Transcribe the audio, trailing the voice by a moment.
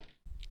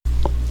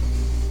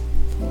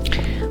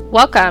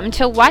Welcome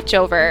to Watch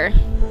Over,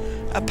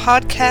 a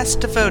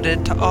podcast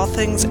devoted to all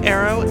things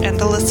Arrow and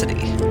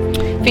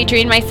Olicity.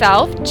 featuring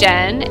myself,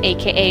 Jen,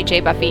 aka J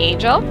Buffy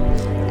Angel,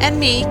 And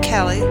me,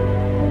 Kelly,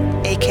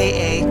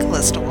 aka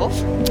Callista Wolf.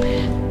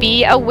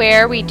 Be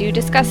aware we do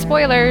discuss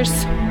spoilers,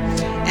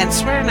 And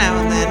swear now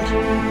and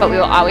then. but we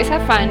will always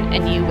have fun,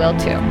 and you will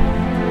too.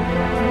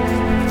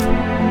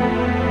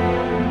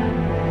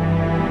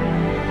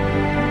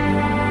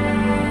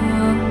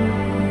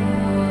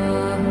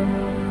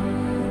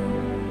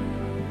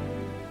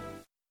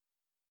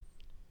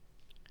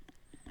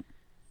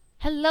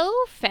 Hello,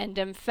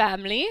 fandom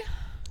family.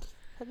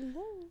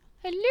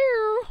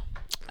 Hello.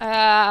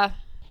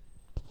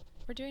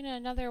 We're doing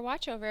another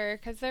watch over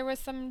because there was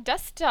some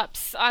dust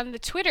ups on the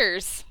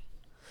Twitters.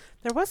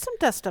 There was some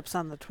dust ups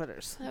on the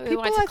Twitters. We People,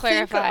 want to I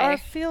clarify.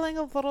 think, are feeling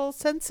a little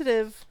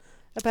sensitive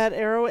about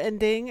Arrow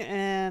ending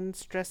and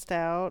stressed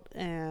out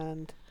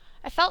and...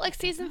 I felt like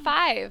season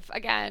 5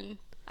 again.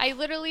 I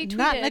literally tweeted,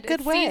 Not in a good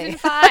 "It's way." season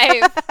 5.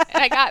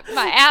 And I got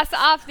my ass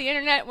off the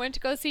internet, went to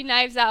go see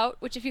Knives Out,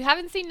 which if you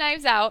haven't seen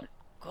Knives Out,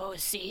 go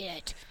see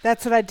it.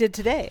 That's what I did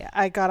today.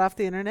 I got off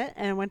the internet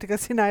and went to go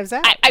see Knives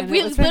Out. I and it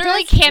really, was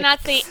literally fantastic.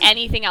 cannot say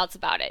anything else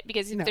about it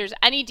because if No. there's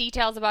any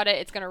details about it,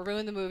 it's going to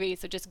ruin the movie,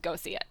 so just go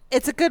see it.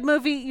 It's a good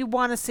movie. You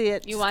want to see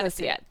it. You just want go to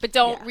see it. But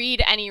don't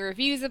read any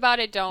reviews about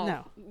it. Don't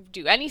No.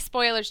 do any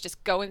spoilers.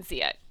 Just go and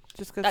see it.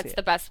 Just go That's see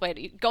the it. best way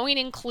to... Going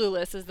in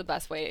clueless is the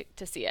best way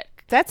to see it.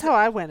 That's how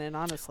I went in,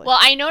 honestly. Well,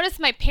 I noticed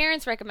my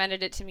parents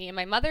recommended it to me, and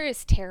my mother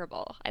is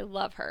terrible. I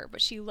love her,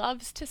 but she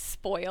loves to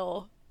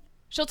spoil.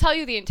 She'll tell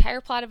you the entire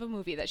plot of a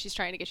movie that she's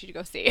trying to get you to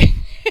go see.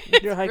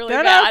 It's You're like, really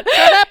shut bad. up,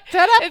 shut up,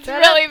 shut up. It's shut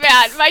really up.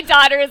 bad. My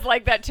daughter is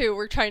like that too.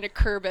 We're trying to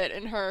curb it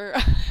in her.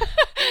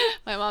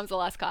 My mom's the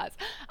last cause.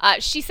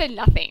 She said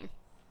nothing.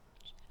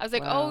 I was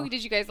like, Wow. "Oh,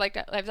 did you guys like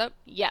that Lives Out?"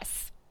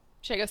 Yes.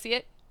 Should I go see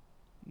it?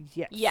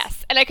 Yes.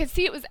 Yes. And I could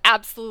see it was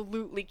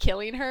absolutely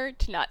killing her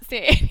to not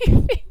say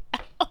anything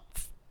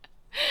else.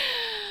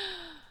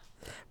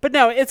 But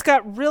no, it's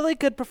got really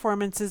good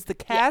performances. The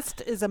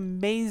cast is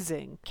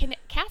amazing.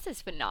 Cass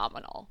is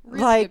phenomenal.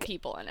 Really Like, good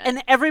people in it.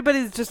 And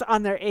everybody's just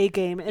on their A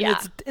game, and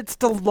Yeah. it's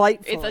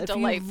delightful. It's a If you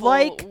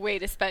delightful way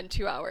to spend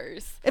 2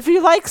 hours. if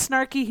you like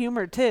snarky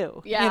humor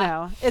too, Yeah. you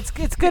know, it's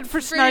good for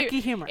snarky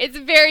humor. It's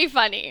very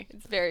funny.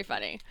 It's very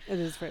funny. It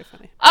is very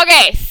funny.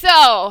 Okay,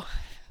 so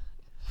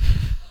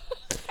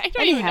I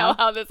don't even Anyhow. know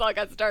how this all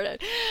got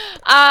started.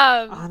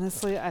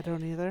 Honestly, I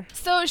don't either.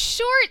 So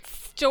short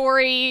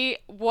story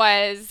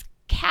was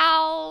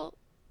Cal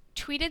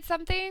tweeted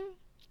something,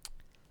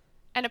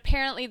 and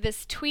apparently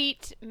this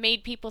tweet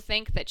made people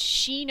think that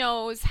she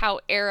knows how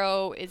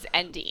Arrow is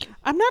ending.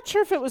 I'm not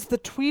sure if it was the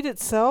tweet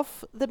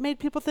itself that made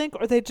people think,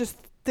 or they just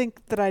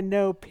think that I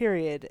know,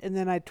 period. And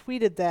then I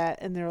tweeted that,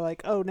 and they're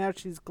like, oh, now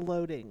she's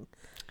gloating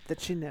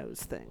that she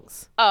knows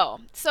things. Oh,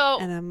 so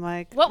And I'm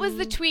like, what was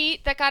the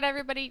tweet that got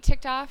everybody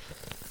ticked off?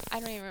 I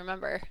don't even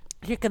remember.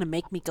 You're going to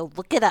make me go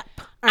look it up.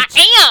 aren't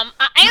you?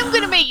 I am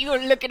going to make you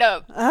look it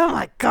up. Oh,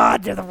 my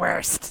God, you're the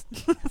worst.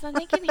 So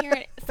they can hear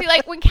it. See,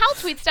 like when Cal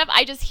tweets stuff,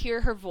 I just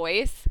hear her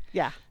voice.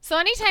 Yeah. So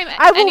anytime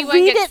I will anyone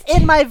read gets it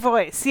in my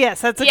voice.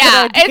 Yes, that's a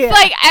yeah, good idea. it's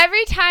like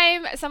every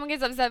time someone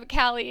gets upset with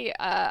Callie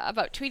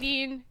about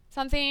tweeting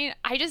something,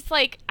 I just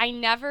like I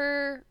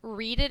never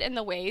read it in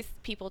the ways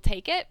people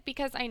take it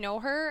because I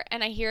know her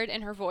and I hear it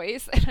in her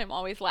voice and I'm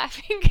always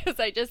laughing because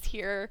I just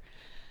hear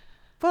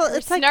well, her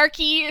it's like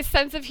snarky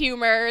sense of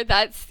humor.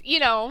 That's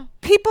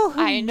people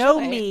I who know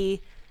enjoy.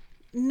 me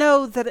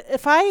know that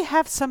if I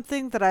have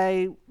something that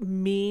I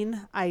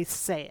mean, I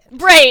say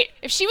it. right.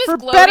 If she was For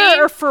gloating,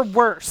 better or for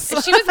worse.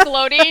 if she was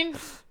gloating,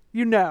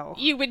 You know.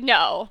 you would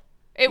know.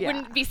 It Yeah.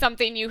 wouldn't be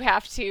something you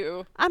have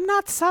to. I'm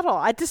not subtle.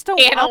 I just don't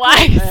Analyze.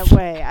 operate that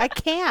way. I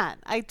can't.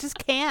 I just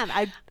can't.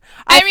 I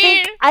think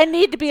mean, I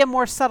need to be a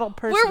more subtle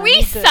person. Were I we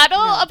need to- subtle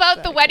no, about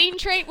but the I wedding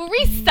train? Were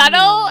we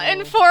subtle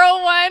in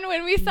 401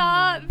 when we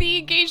saw the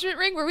engagement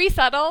ring? Were we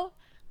subtle?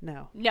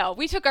 No. No,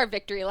 we took our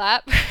victory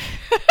lap.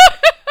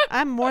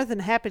 I'm more than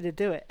happy to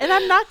do it. And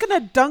I'm not going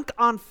to dunk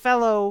on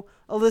fellow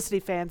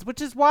Olicity fans, which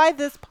is why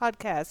this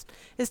podcast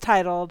is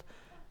titled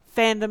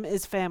Fandom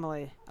is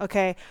Family.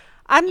 Okay?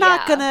 I'm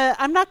not Yeah.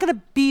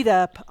 gonna beat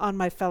up on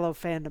my fellow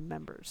fandom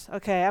members.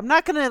 Okay? I'm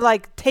not gonna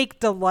like take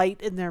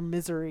delight in their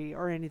misery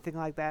or anything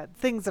like that.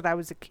 Things that I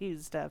was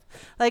accused of.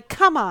 Like,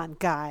 come on,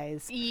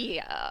 guys.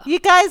 Yeah. You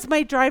guys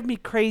might drive me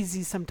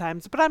crazy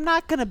sometimes, but I'm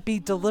not gonna be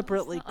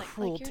deliberately It's not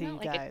cruel you're to you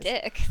not guys. like a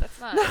dick. That's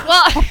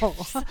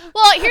not.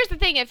 Well, here's the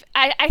thing. If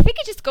I think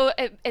it just go.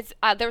 It's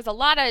there was a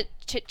lot of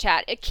chit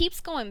chat. It keeps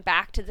going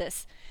back to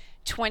this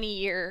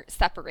 20-year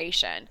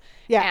separation.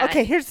 Yeah, And-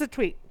 okay, here's the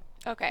tweet.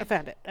 Okay. I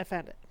found it.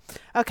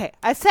 Okay,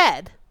 I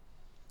said,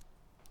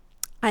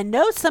 I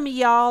know some of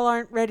y'all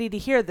aren't ready to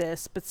hear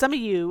this, but some of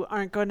you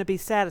aren't going to be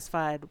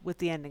satisfied with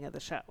the ending of the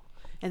show.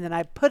 And then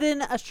I put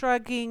in a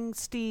shrugging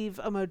Steve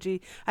emoji.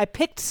 I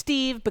picked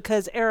Steve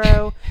because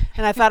Arrow,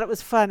 and I thought it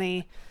was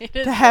funny It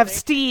is to have funny.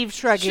 Steve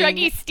shrugging.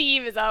 Shruggy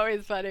Steve is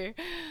always funny.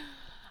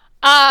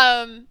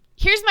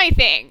 Here's my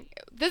thing.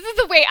 this is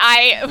the way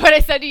what I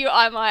said to you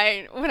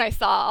online when I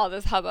saw all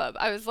this hubbub.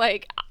 I was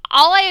like,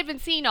 all I had been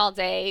seeing all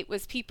day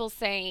was people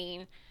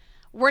saying,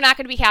 we're not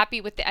going to be happy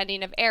with the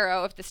ending of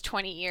Arrow if this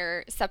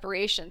 20-year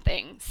separation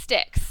thing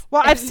sticks.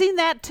 Well, I've seen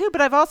that too,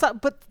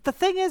 but the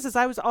thing is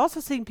I was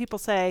also seeing people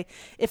say,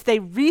 if they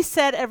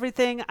reset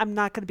everything, I'm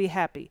not going to be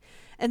happy.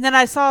 And then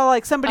I saw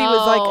like somebody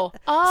was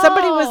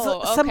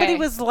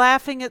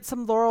laughing at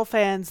some Laurel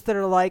fans that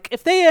are like,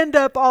 if they end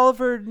up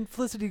Oliver and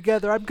Felicity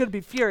together, I'm going to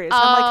be furious.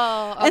 I'm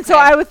like, and so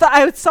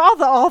I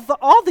saw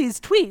all these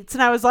tweets,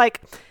 and I was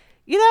like,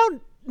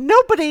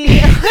 nobody,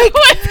 like,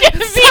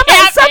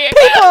 some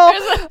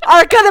people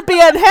are going to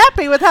be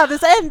unhappy with how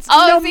this ends,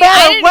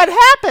 matter what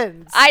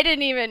happens. I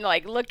didn't even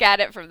like look at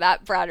it from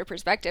that broader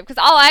perspective, because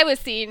all I was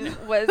seeing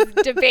was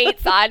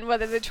debates on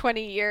whether the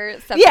 20-year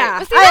separation. Yeah,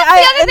 but see,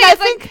 that's the other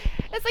thing.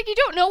 It's like you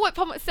don't know what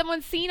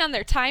someone's seen on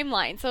their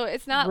timeline, so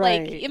it's not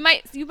like you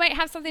might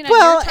have something on your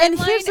timeline, and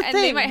here's the thing,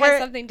 they might have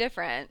something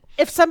different.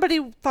 If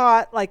somebody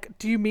thought, like,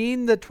 do you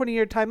mean the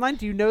 20-year timeline?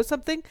 Do you know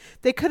something?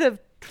 They could have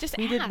just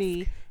tweeted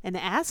me and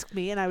asked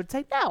me, and I would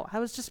say, no, I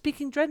was just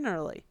speaking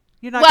generally.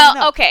 You're not gonna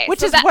know. Okay.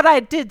 Which is what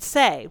I did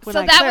say when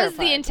I clarified. Was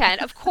the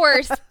intent. Of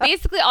course,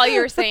 basically all you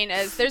were saying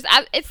is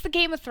it's the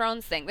Game of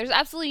Thrones thing. There's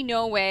absolutely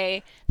no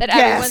way that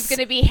everyone's going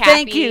to be happy.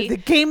 Thank you. The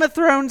Game of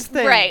Thrones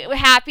thing. Right.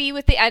 Happy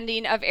with the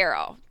ending of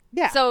Arrow.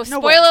 Yeah. So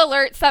spoiler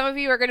alert, some of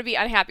you are going to be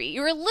unhappy. You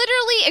were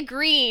literally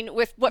agreeing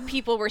with what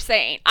people were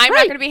saying. I'm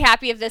not going to be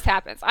happy if this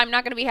happens. I'm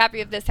not going to be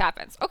happy if this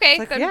happens. Okay.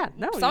 Like, some of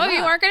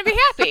you aren't going to be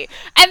happy.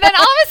 And then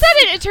all of a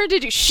sudden it turned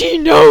into, she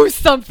knows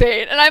something.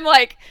 And I'm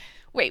like,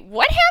 wait,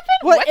 what happened?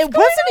 Well, it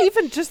wasn't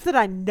even just that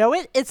I know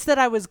it. It's that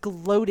I was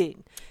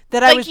gloating.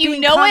 That I was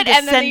being it,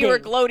 and then you were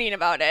gloating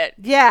about it.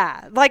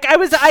 Yeah. Like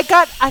I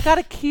got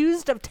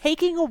accused of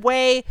taking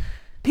away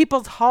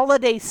people's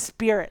holiday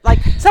spirit. Like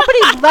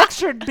somebody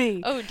lectured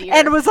me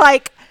and was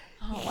like,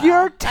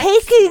 you're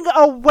taking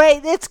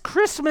away, it's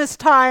Christmas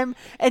time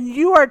and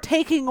you are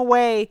taking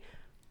away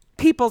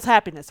people's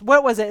happiness.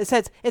 What was it? It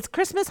says it's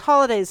Christmas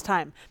holidays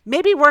time.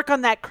 Maybe work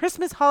on that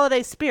Christmas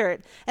holiday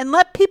spirit and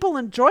let people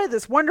enjoy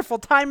this wonderful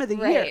time of the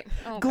year.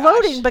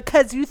 Gloating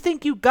because you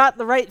think you got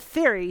the right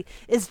theory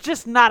is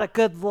just not a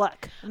good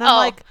look. And I'm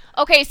like,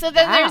 okay, so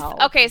then there's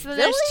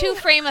two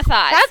frame of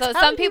thought. So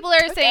some people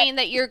are saying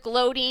that you're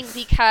gloating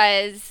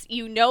because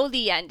you know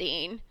the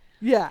ending.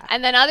 Yeah.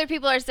 And then other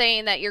people are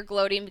saying that you're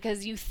gloating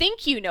because you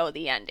think you know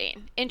the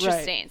ending.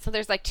 Interesting. Right. So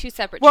there's like two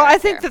separate I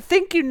think the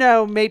think you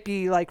know may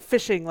be like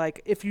fishing,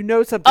 like if you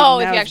know something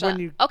now is when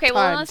you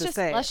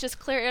let's just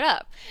clear it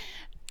up.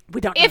 We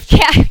don't know. If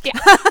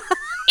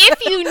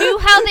you knew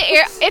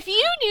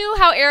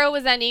how Arrow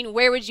was ending,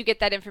 where would you get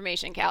that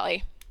information,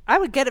 Callie? I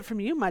would get it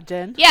from you, my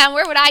Jen. Yeah, and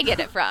where would I get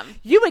it from?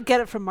 You would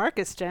get it from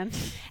Marcus, Jen.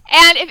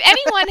 And if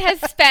anyone has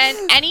spent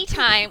any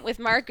time with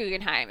Mark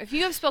Guggenheim, if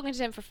you have spoken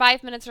to him for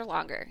 5 minutes or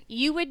longer,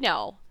 you would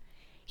know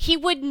he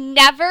would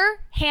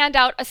never hand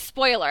out a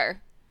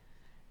spoiler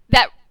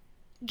that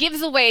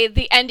gives away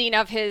the ending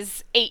of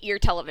his 8-year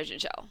television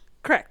show.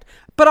 Correct.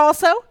 But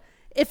also,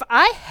 if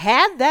I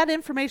had that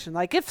information,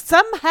 like if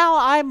somehow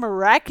I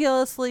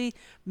miraculously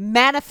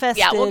manifested...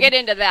 Yeah, we'll get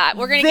into that.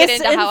 We're going to get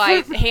into how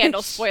I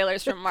handle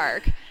spoilers from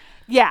Mark.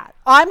 Yeah,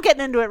 I'm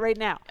getting into it right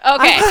now. Okay. All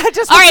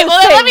right,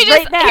 well, let me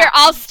just... Here,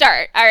 I'll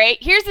start. All right,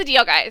 here's the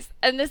deal, guys.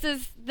 And this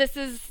is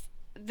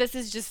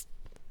just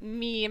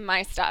me and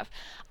my stuff.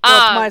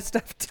 Well, my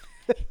stuff,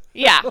 too.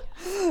 Yeah.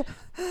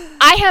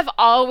 I have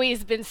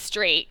always been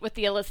straight with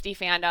the Felicity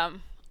fandom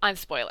on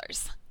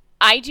spoilers.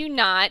 I do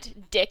not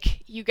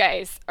dick you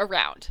guys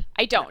around.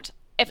 I don't.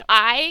 If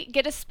I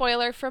get a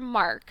spoiler from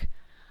Mark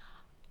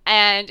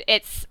and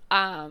it's,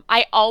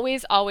 I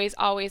always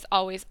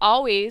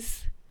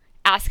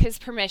ask his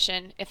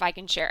permission if I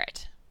can share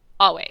it.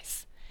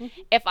 Always.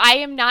 Mm-hmm. If I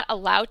am not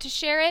allowed to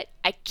share it,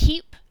 I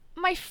keep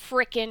my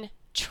frickin'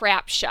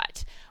 trap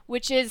shut,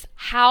 which is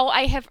how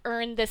I have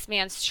earned this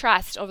man's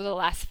trust over the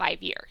last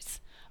 5 years.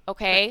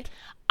 Okay?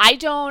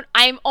 Right.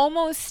 I'm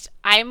almost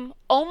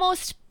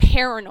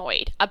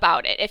paranoid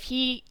about it. If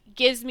he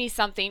gives me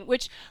something,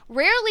 which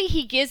rarely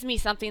he gives me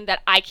something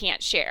that I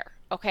can't share.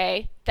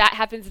 Okay? That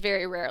happens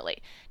very rarely.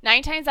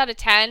 9 times out of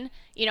 10,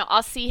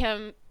 I'll see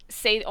him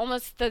say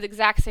almost the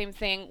exact same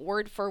thing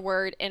word for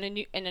word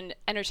in an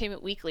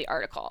Entertainment Weekly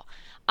article.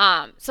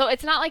 So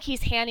it's not like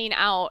he's handing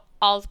out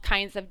all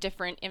kinds of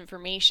different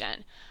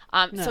information.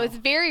 No. So it's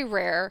very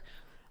rare.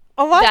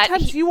 A lot of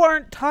times you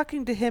aren't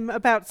talking to him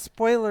about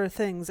spoiler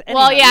things.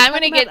 Anyway. Well, yeah, I'm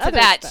going to get to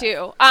that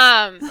too.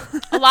 A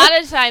lot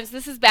of times,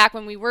 this is back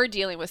when we were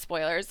dealing with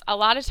spoilers. A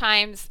lot of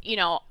times,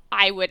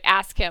 I would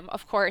ask him,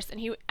 of course, and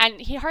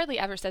he hardly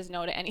ever says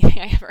no to anything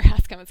I ever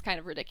ask him. It's kind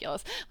of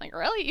ridiculous. I'm like,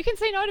 really? You can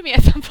say no to me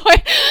at some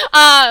point.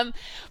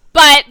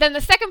 But then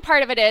the second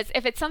part of it is,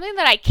 if it's something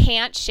that I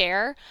can't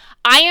share,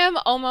 I am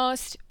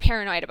almost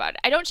paranoid about it.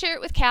 I don't share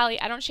it with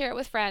Callie. I don't share it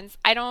with friends.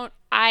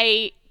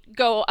 I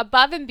go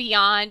above and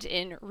beyond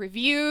in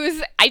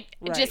reviews,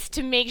 just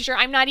to make sure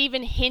I'm not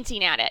even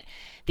hinting at it.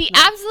 The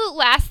absolute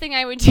last thing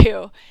I would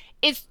do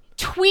is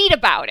tweet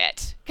about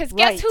it. Because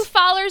guess who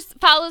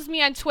follows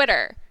me on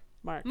Twitter?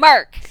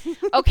 Mark.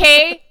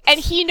 Okay? And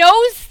he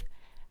knows,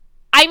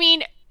 I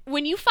mean,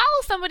 when you follow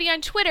somebody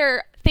on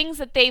Twitter, things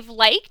that they've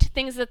liked,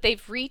 things that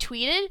they've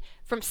retweeted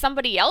from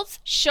somebody else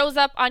shows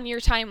up on your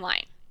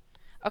timeline.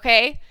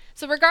 Okay?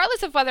 So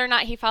regardless of whether or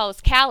not he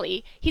follows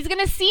Callie, he's going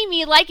to see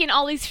me liking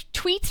all these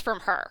tweets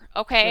from her.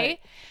 Okay? Right.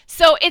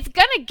 So it's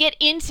going to get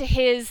into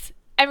his,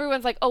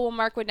 everyone's like, oh, well,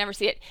 Mark would never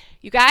see it.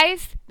 You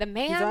guys, the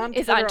man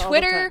is on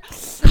Twitter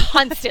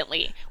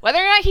constantly. Whether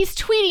or not he's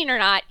tweeting or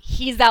not,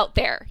 he's out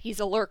there. He's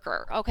a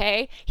lurker.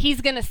 Okay?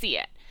 He's going to see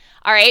it.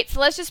 All right?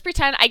 So let's just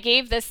pretend I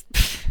gave this.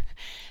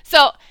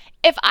 So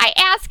if I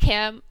ask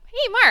him,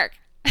 hey, Mark,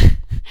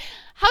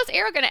 how's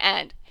Arrow going to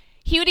end?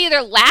 He would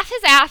either laugh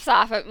his ass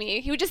off at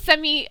me, he would just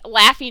send me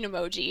laughing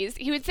emojis,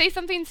 he would say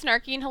something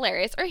snarky and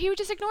hilarious, or he would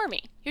just ignore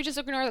me. He would just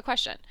ignore the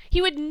question.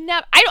 He would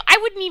never, I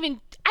wouldn't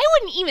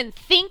even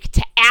think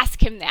to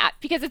ask him that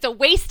because it's a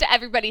waste of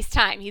everybody's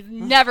time. He's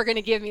never going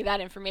to give me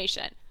that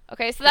information.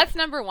 Okay, so that's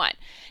number one.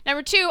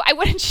 Number two, I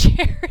wouldn't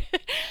share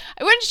it.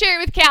 I wouldn't share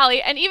it with Callie.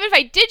 And even if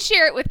I did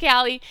share it with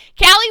Callie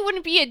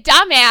wouldn't be a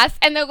dumbass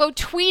and they'll go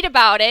tweet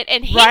about it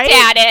and hint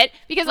at it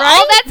because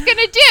all that's going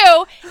to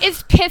do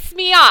is piss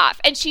me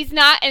off. And she's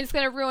not, and it's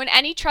going to ruin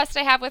any trust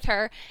I have with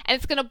her. And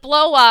it's going to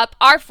blow up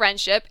our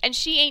friendship. And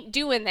she ain't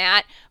doing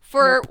that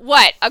for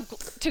what?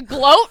 To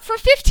gloat for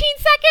 15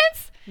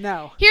 seconds?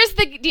 No. Here's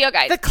the deal,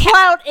 guys. The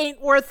clout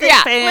ain't worth it,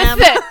 fam.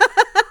 Listen.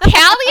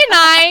 Callie and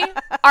I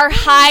are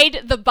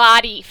hide the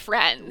body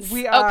friends.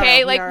 We are.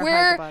 Okay? We are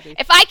hide the body.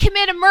 If I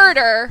commit a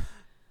murder,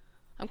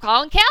 I'm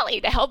calling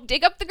Callie to help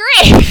dig up the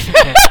grave.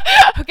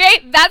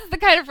 Okay? That's the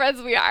kind of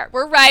friends we are.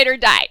 We're ride or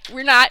die.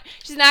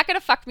 She's not going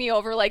to fuck me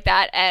over like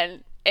that.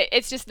 And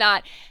it's just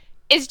not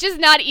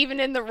even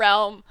in the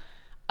realm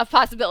of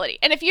possibility.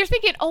 And if you're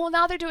thinking, oh, well,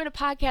 now they're doing a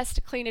podcast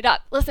to clean it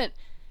up. Listen.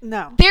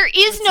 No. There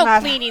is no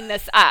cleaning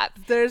this up.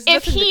 There's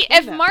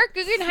if Mark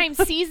Guggenheim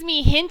sees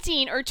me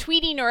hinting or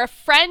tweeting, or a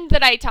friend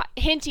that I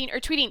hinting or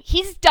tweeting,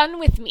 he's done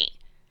with me.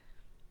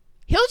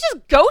 He'll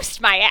just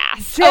ghost my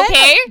ass. Jen,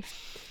 okay?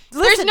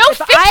 Listen, there's no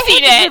fixing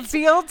I had it.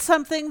 revealed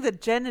something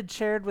that Jen had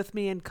shared with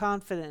me in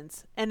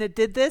confidence, and it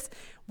did this.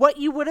 What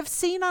you would have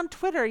seen on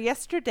Twitter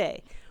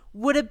yesterday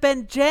would have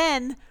been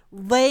Jen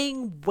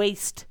laying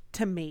waste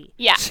to me.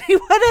 Yeah. She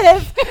would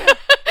have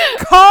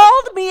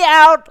called me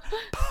out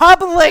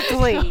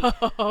publicly.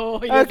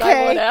 Oh, yes,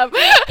 okay. I would have.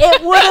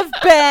 It would have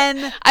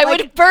been. I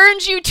would have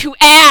burned you to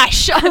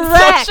ash on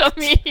social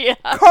media.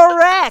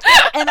 Correct.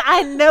 And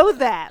I know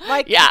that.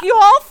 Like, you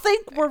all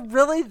think we're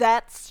really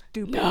that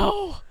stupid.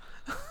 No.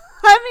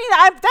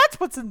 I mean, that's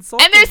what's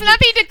insulting. And there's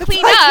nothing to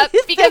clean like, up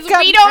because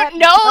we don't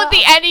know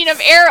the ending of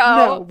Arrow.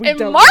 No, we and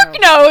don't Mark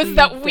know. knows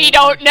that we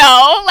don't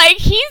know. Like,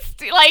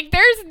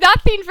 there's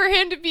nothing for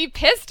him to be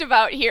pissed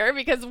about here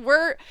because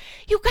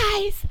you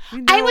guys,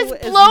 I was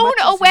blown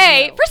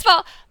away. First of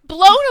all,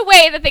 blown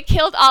away that they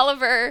killed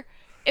Oliver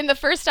in the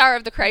first hour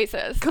of the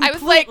crisis.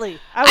 Completely.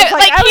 I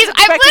was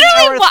expecting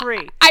hour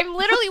 3. I'm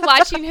literally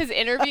watching his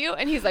interview,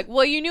 and he's like,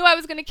 well, you knew I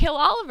was going to kill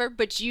Oliver,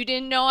 but you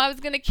didn't know I was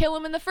going to kill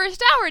him in the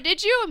first hour,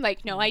 did you? I'm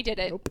like, no, I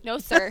didn't. Nope. No,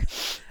 sir.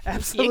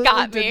 Absolutely You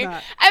got me.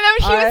 not. And then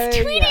he was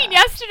tweeting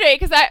yesterday,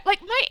 because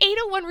my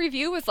 801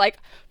 review was like,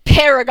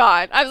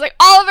 Paragon. I was like,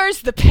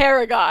 Oliver's the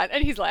Paragon.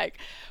 And he's like,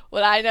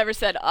 well, I never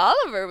said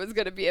Oliver was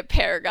going to be a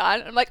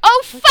paragon. I'm like,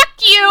 oh, fuck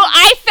you.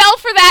 I fell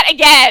for that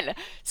again.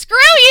 Screw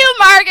you,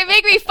 Mark, and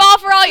make me fall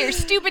for all your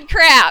stupid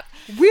crap.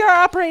 We are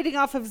operating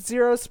off of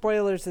 0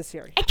 spoilers this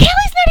year. And Callie's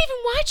not even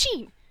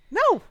watching.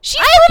 No.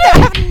 I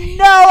have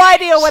no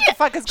idea what the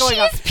fuck is going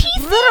on.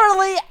 Piecing,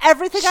 literally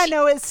everything I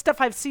know is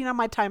stuff I've seen on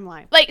my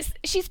timeline. Like,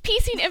 she's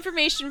piecing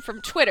information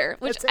from Twitter,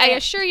 which I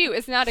assure you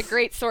is not a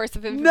great source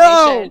of information.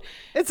 No,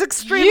 it's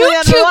extremely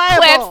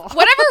unreliable. Clips,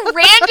 whatever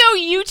rando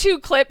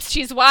YouTube clips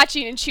she's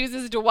watching and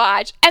chooses to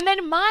watch, and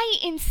then my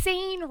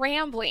insane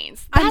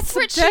ramblings. That's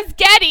what she's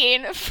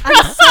getting.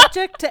 I'm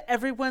subject to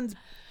everyone's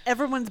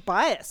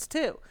bias,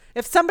 too.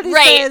 If somebody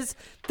says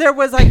there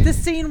was, like,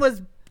 this scene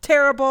was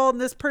terrible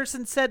and this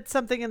person said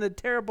something in a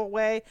terrible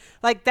way,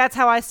 like, that's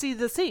how I see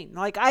the scene.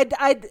 Like, I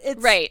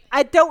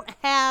don't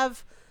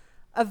have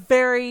a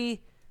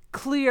very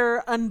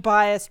clear,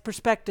 unbiased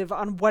perspective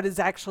on what is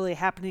actually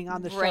happening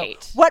on the show.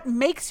 What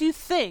makes you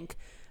think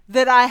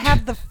that I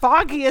have the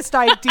foggiest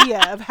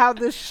idea of how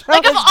this show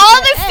like, of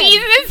all the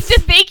seasons to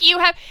think you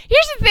have.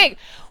 Here's the thing.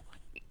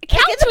 Cal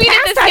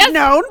tweeted this I've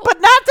known, but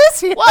not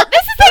this year. Well,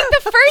 this is like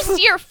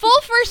the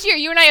full first year.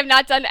 You and I have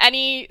not done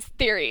any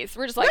theories.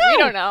 We're just like, we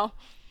don't know.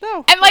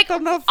 No. And like,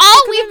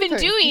 all we've been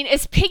doing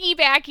is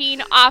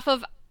piggybacking off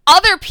of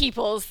other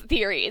people's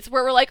theories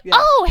where we're like,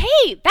 oh,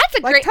 hey, that's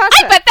a great,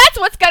 I bet that's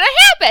what's going to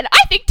happen. I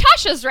think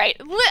Tasha's right.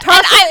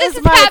 Tasha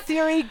is my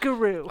theory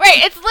guru.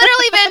 Right. It's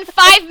literally been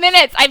 5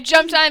 minutes. I've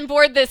jumped on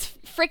board this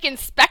freaking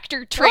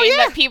Spectre train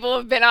that people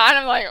have been on.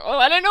 I'm like, oh,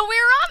 I didn't know we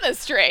were on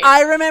this train.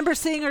 I remember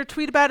seeing her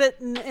tweet about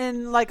it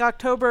in like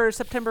October or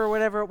September or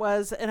whatever it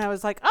was, and I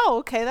was like, oh,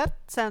 okay, that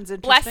sounds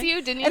interesting. Bless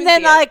you, didn't you? And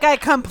then like I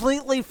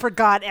completely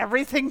forgot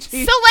everything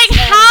she So like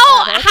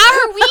how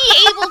are we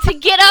able to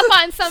get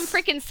up on some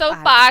freaking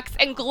soapbox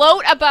and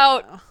gloat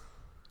about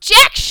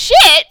jack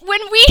shit when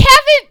we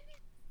haven't,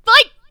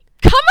 like,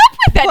 come up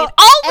with any. Well,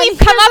 all and we've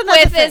come here's up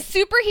with another is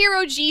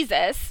superhero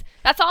Jesus.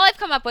 That's all I've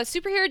come up with.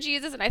 Superhero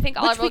Jesus, and I think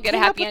I'll Which ever we get a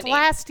came up happy with ending.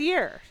 last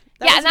year.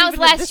 Yeah, and that was wasn't even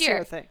a last this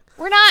year. Thing.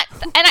 We're not,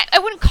 and I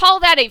wouldn't call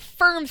that a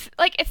firm,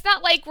 like, it's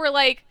not like we're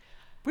like,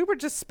 We were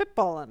just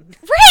spitballing.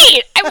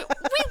 right. We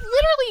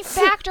literally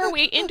backed our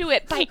way into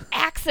it by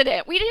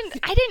accident. I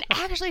didn't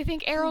actually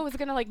think Arrow was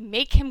going to, like,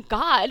 make him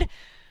God.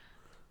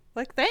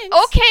 Like, thanks.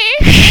 Okay.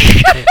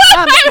 Here's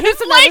I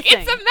was another like, thing.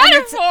 it's a And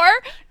it's- metaphor.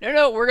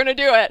 No, we're going to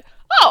do it.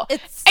 Oh,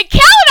 It's- and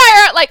Cal and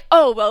I are like,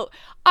 oh, well,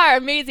 our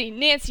amazing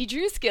Nancy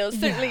Drew skills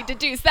certainly No.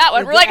 deduced that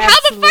one. Yeah, We're like, how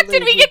the fuck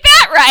did absolutely. we get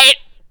that right?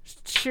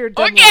 Sheer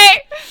dumb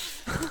Okay.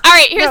 All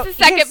right, here's No, the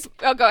second. here's-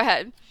 Oh, go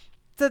ahead.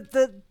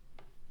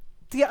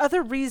 The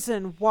other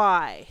reason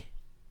why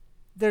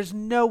there's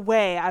no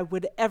way I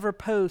would ever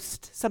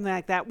post something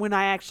like that when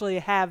I actually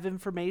have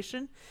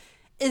information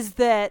is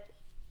that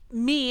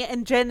me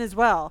and Jen as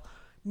well,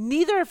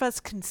 neither of us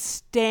can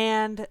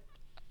stand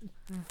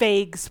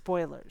vague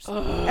spoilers.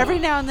 Every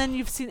now and then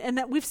you've seen,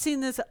 and we've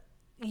seen this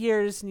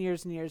years and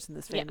years and years in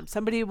this fandom. Yeah.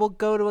 Somebody will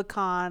go to a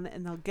con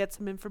and they'll get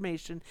some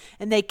information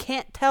and they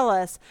can't tell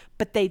us,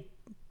 but they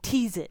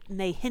tease it and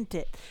they hint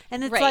it.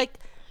 And it's Right. like,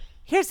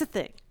 here's the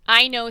thing.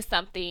 I know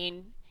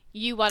something.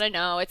 You want to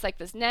know. It's like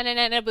this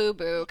na boo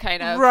boo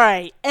kind of.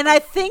 Right. And I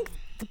think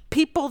the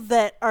people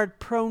that are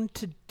prone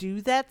to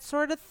do that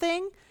sort of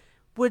thing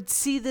would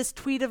see this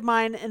tweet of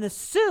mine and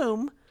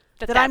assume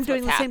that I'm that's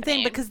doing the what's same thing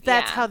happening. because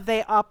that's Yeah. how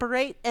they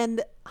operate.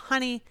 And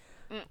honey,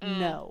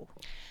 no.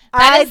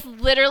 That is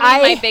literally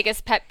I- my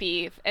biggest pet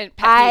peeve and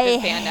pet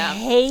peeve in fandom.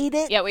 hate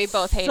it. Yeah, we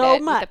both hate so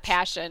it much. with a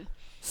passion.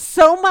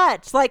 So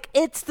much. Like,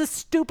 it's the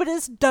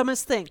stupidest,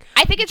 dumbest thing.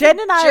 I think it's Jen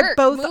a and I jerk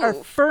both are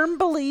move. firm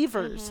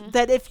believers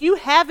that if you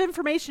have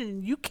information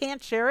and you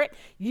can't share it,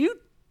 you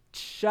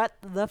shut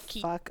the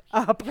fuck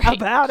up Right.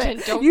 about it.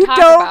 And don't you talk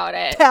don't about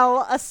it.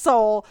 tell a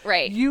soul.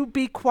 Right. You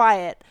be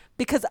quiet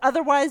because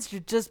otherwise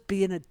you're just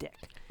being a dick.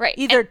 Right.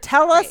 Either And-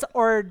 tell us right.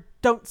 or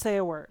don't say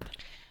a word.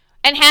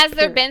 And has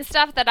there Period. been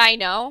stuff that I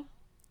know?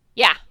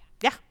 Yeah.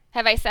 Yeah.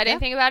 Have I said Yeah.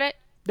 anything about it?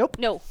 Nope.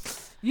 No.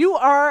 You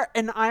are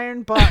an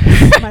iron box,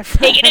 my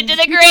friend. Taking it to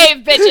the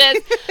grave,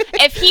 bitches.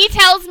 If he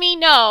tells me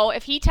no,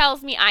 if he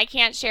tells me I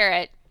can't share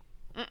it,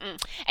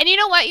 and you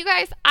know what, you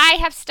guys, I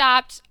have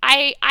stopped.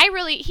 I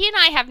really, he and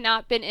I have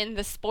not been in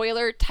the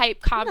spoiler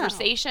type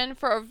conversation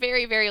for a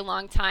very, very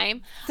long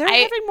time. They're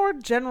having more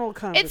general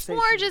conversations. It's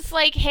more just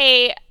like,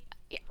 hey,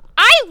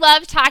 I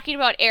love talking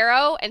about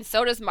Arrow, and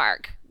so does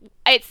Mark.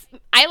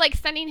 I like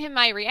sending him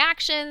my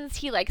reactions.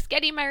 He likes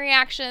getting my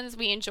reactions.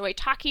 We enjoy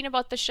talking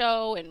about the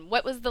show and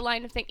what was the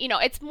line of thing. You know,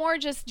 it's more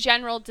just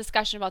general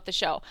discussion about the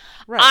show.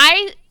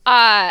 Right.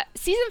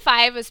 Season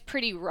 5 was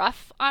pretty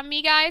rough on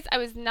me, guys. I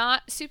was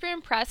not super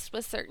impressed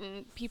with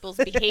certain people's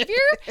behavior.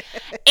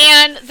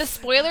 And the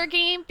spoiler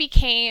game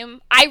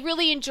became, I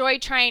really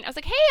enjoyed trying. I was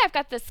like, hey, I've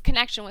got this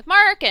connection with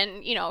Mark,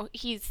 and, you know,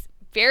 he's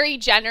very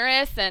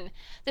generous, and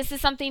this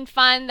is something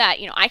fun that,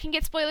 you know, I can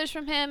get spoilers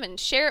from him and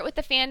share it with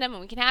the fandom, and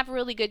we can have a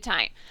really good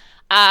time.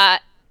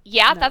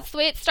 That's the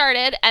way it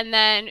started, and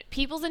then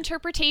people's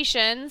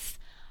interpretations,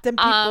 Then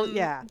people,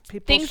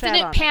 people things shat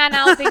didn't on pan it.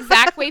 out the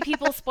exact way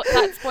people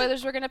thought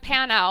spoilers were going to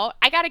pan out.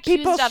 I got accused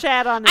People of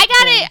shat on it.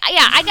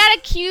 I got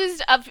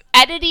accused of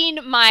editing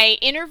my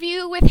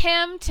interview with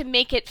him to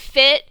make it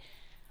fit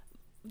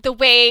the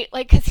way,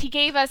 like, because he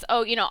gave us,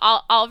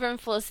 Oliver and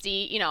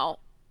Felicity,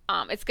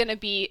 it's going to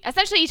be,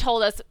 essentially he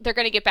told us they're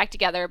going to get back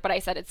together, but I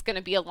said it's going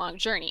to be a long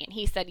journey, and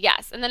he said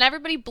yes. And then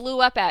everybody blew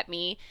up at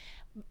me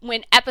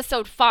when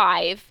episode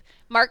 5,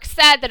 Mark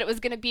said that it was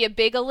going to be a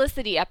big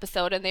Elicity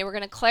episode, and they were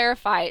going to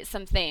clarify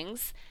some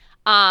things.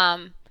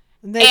 And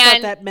they thought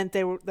and that meant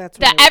that's when that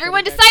they were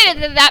everyone getting back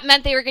decided that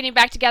meant they were getting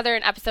back together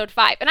in episode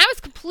 5. And I was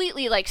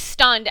completely, like,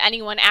 stunned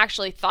anyone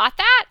actually thought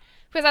that,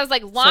 because I was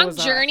like, long was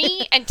I.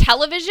 journey and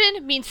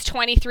television means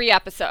 23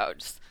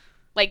 episodes.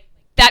 Like,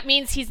 that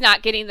means he's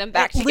not getting them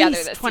back At together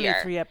least this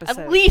 23 year. episodes.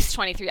 At least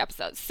 23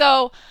 episodes.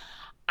 So,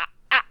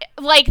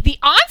 like, the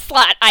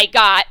onslaught I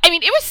got, I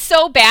mean, it was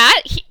so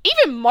bad.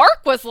 Even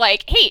Mark was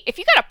like, hey, if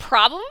you got a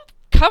problem,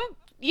 come,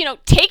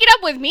 take it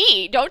up with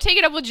me. Don't take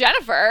it up with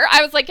Jennifer.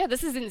 I was like, yeah,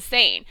 this is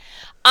insane.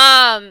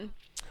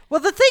 Well,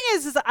 the thing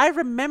is I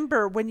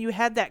remember when you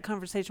had that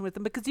conversation with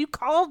him because you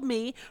called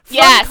me from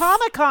Yes.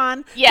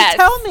 Comic-Con Yes. to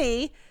tell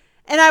me,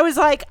 and I was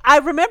like, I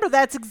remember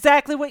that's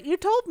exactly what you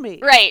told me.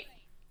 Right.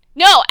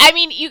 No, I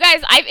mean, you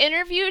guys, I've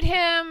interviewed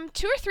him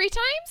 2 or 3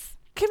 times.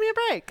 Give me a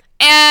break.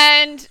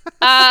 And,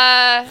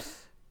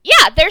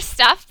 there's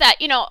stuff that,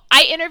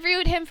 I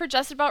interviewed him for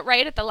Just About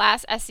Right at the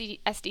last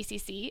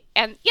SDCC.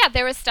 And,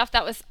 there was stuff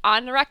that was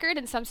on the record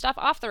and some stuff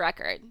off the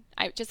record.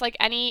 Just like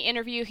any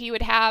interview he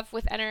would have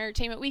with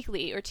Entertainment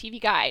Weekly or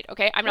TV Guide,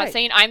 okay? I'm not Right.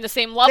 saying I'm the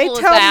same They level as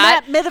tell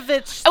that. Matt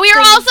Mitovich. We were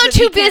things also that he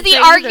too can't busy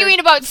say arguing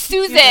either. about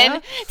Susan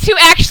Yeah. to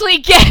actually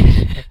get...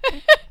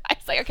 I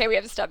was like, okay, we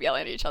have to stop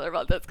yelling at each other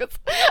about this because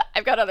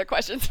I've got other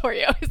questions for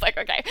you. He's like,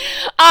 okay.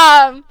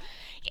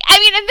 I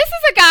mean, and this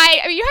is a guy,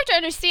 I mean, you have to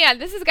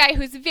understand, this is a guy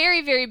who's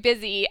very, very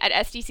busy at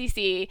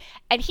SDCC,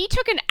 and he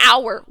took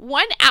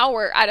 1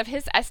 hour out of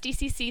his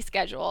SDCC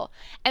schedule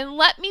and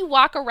let me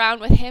walk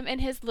around with him and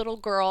his little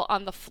girl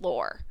on the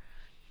floor.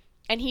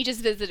 And he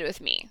just visited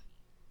with me.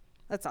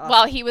 That's awesome.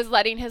 While he was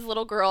letting his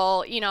little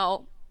girl,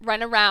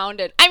 run around.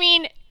 And I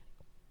mean,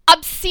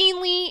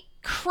 obscenely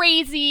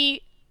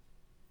crazy,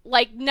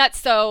 like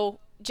nutso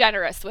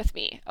generous with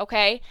me,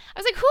 okay? I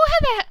was like,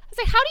 I was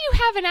like, how do you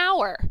have an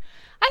hour?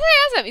 I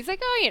asked him. He's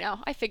like, oh,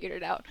 I figured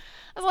it out.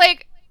 I was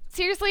like,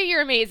 seriously,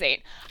 you're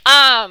amazing.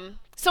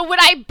 So would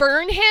I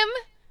burn him?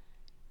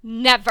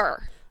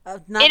 Never.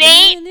 It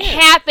ain't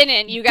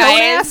happening, you guys.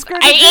 Don't ask her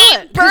to I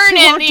ain't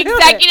burning the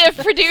executive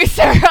it.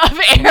 producer of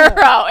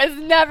Arrow. It's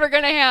never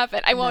gonna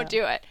happen. I won't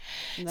do it.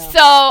 No.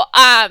 So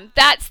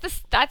that's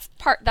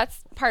part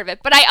of it.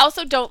 But I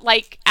also don't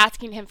like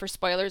asking him for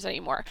spoilers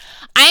anymore.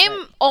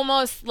 I'm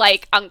almost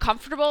like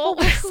uncomfortable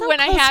when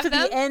I have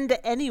them. The end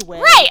anyway.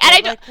 Right, and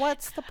I don't. Like,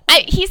 what's the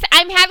point?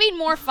 I'm having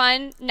more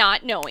fun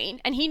not knowing,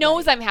 and he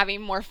knows I'm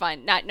having more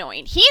fun not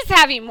knowing. He's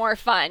having more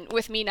fun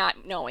with me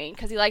not knowing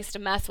because he likes to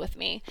mess with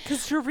me.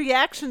 Because your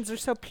reactions are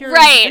so pure.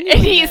 Right, and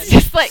he's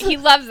just like he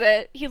loves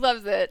it. He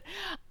loves it.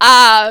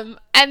 And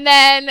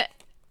then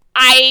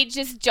I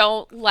just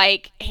don't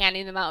like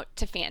handing them out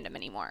to fandom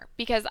anymore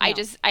because I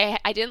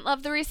didn't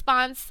love the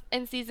response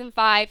in season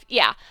 5.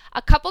 Yeah,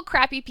 a couple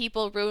crappy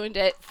people ruined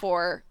it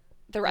for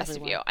the rest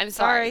of you. I'm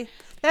sorry.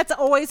 That's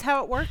always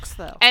how it works,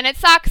 though. And it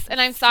sucks,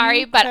 and I'm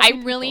sorry, but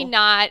I'm really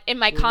not, in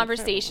my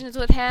conversations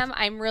with him,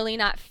 I'm really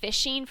not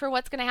fishing for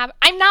what's going to happen.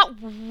 I'm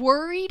not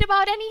worried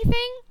about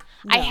anything.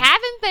 No. I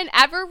haven't been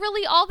ever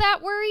really all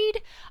that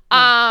worried.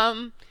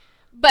 No.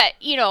 But,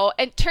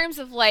 in terms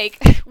of,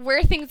 like,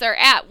 where things are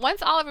at,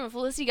 once Oliver and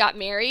Felicity got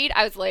married,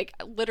 I was like,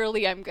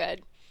 literally, I'm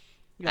good.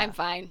 Yeah. I'm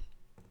fine.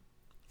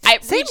 I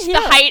reached the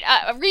height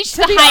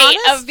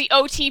of the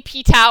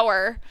OTP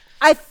tower.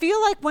 I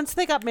feel like once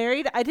they got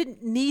married, I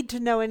didn't need to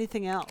know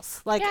anything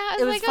else. Like,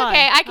 it was like, fine.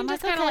 Okay, I can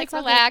just kind of like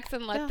relax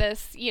and let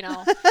this,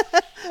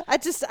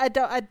 I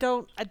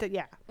don't.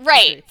 Yeah.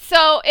 Right.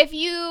 So if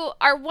you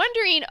are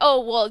wondering,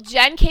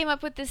 Jen came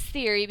up with this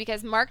theory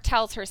because Mark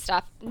tells her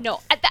stuff. No.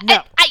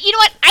 You know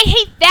what? I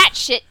hate that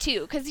shit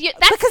too because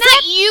that's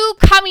not you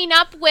coming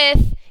up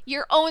with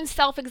your own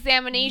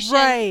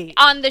self-examination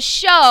on the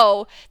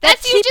show.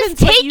 That's you just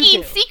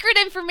taking secret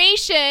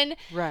information,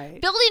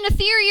 building a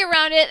theory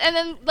around it, and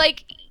then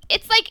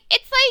it's like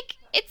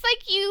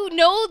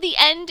the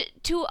end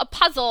to a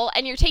puzzle,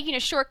 and you're taking a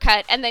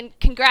shortcut and then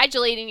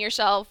congratulating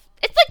yourself.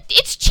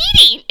 It's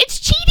cheating. It's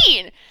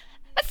cheating.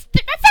 That's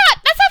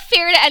not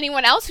fair to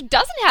anyone else who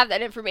doesn't have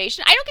that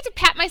information. I don't get to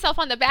pat myself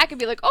on the back and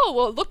be like, oh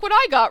well, look what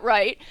I got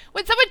right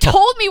when someone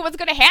told me what's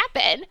going to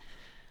happen.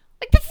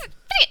 Like this is.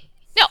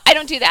 No, I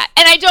don't do that.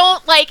 And I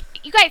don't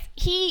you guys,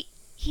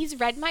 he's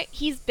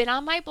been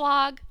on my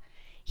blog.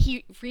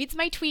 He reads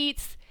my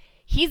tweets.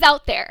 He's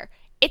out there.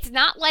 It's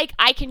not like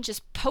I can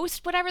just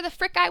post whatever the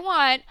frick I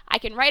want. I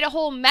can write a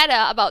whole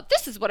meta about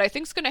this is what I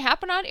think's going to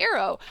happen on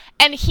Arrow.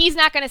 And he's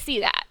not going to see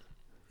that.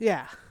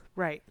 Yeah,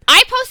 right.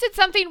 I posted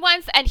something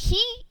once and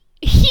he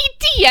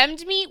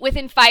DM'd me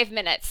within 5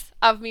 minutes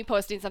of me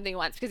posting something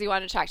once because he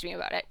wanted to talk to me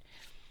about it.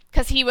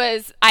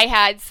 Because I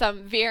had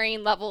some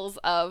varying levels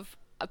of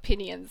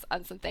opinions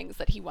on some things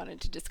that he wanted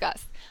to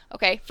discuss.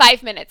 Okay,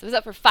 5 minutes. It was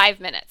up for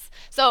 5 minutes.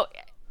 So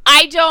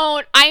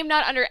I'm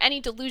not under any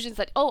delusions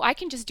that, I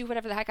can just do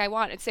whatever the heck I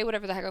want and say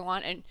whatever the heck I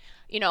want. And,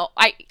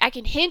 I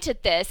can hint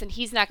at this and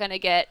he's not going to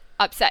get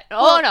upset. No,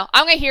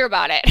 I'm going to hear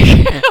about it. I'm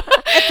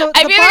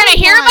either going to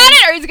hear about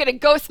it or he's going to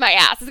ghost my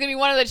ass. It's going to be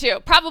one of the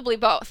two. Probably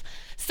both.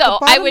 So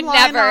I would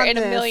never in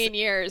a million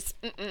years.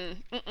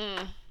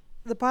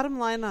 The bottom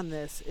line on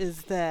this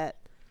is that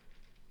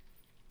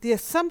the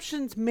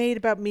assumptions made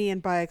about me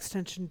and by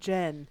extension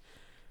Jen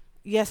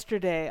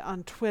yesterday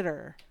on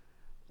Twitter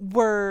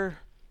were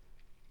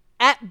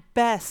at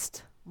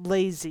best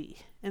lazy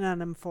and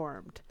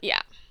uninformed.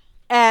 Yeah.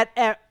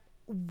 At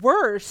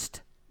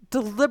worst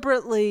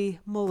deliberately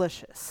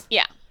malicious.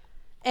 Yeah.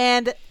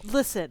 And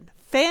listen,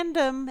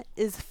 fandom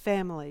is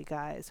family,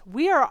 guys.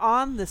 We are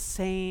on the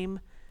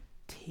same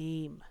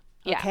team.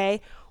 Okay?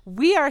 Yeah.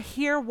 We are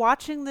here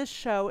watching this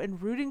show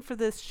and rooting for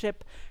this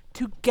ship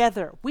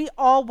together. We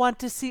all want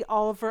to see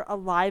Oliver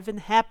alive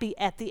and happy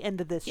at the end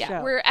of this show.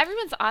 Yeah,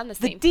 everyone's on the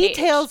same page. The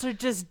details are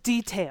just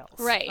details.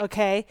 Right.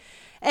 Okay?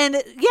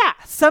 And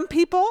some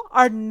people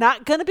are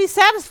not going to be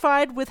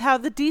satisfied with how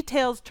the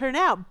details turn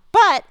out.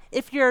 But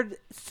if you're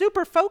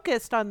super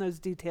focused on those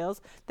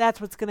details,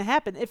 that's what's going to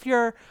happen. If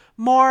you're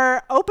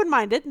more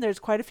open-minded, and there's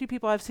quite a few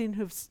people I've seen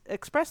who've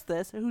expressed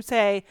this, who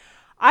say,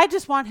 I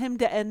just want him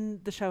to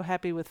end the show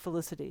happy with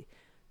Felicity,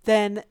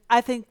 then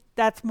I think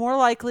that's more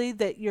likely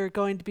that you're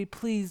going to be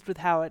pleased with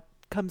how it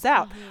comes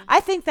out. Mm-hmm. I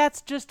think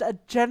that's just a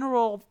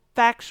general,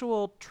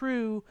 factual,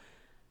 true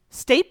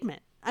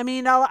statement. I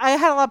mean, I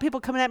had a lot of people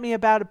coming at me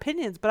about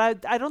opinions,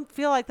 but I don't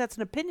feel like that's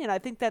an opinion. I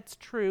think that's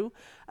true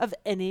of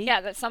any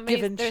that there's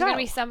going to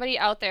be somebody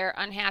out there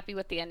unhappy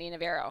with the ending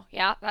of Arrow.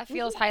 Yeah, that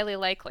feels highly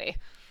likely.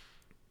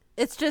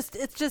 It's just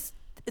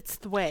it's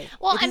the way.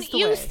 Well, It and is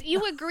the way.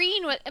 you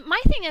agreeing with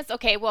my thing is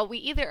okay. Well, we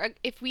either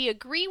if we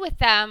agree with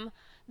them,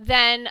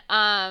 then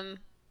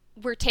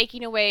we're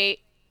taking away.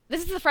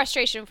 This is the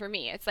frustration for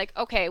me. It's like,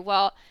 okay,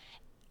 well,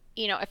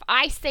 if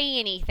I say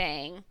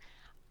anything,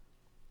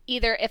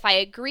 either if I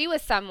agree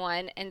with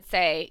someone and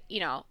say,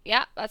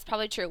 yeah, that's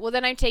probably true. Well,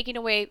 then I'm taking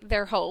away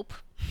their hope.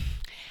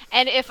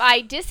 And if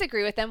I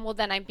disagree with them, well,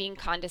 then I'm being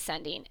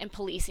condescending and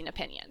policing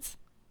opinions.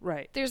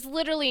 Right. There's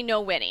literally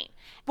no winning.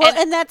 Well,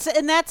 and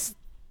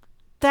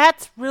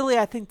that's really,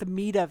 I think, the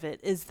meat of it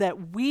is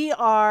that we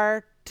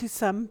are, to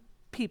some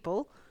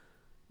people,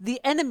 the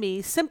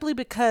enemy simply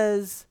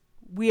because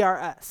we are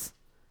us.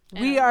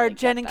 We are really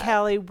Jen and that.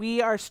 Callie.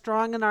 We are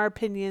strong in our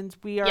opinions.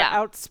 We are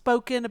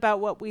outspoken about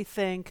what we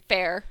think.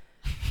 Fair.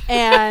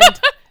 And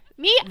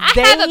me, I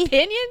have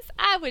opinions.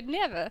 I would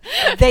never.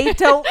 They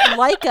don't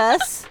like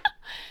us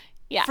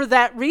Yeah. for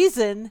that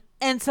reason.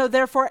 And so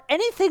therefore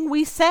anything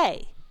we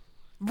say,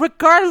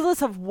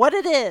 regardless of what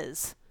it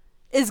is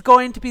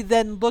going to be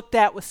then looked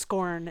at with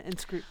scorn and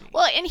scrutiny.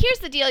 Well, and here's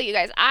the deal, you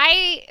guys.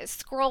 I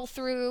scroll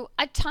through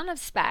a ton of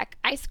spec.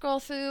 I scroll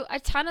through a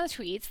ton of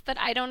tweets that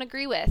I don't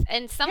agree with.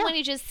 And someone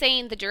is just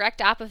saying the direct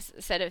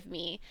opposite of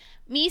me.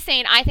 Me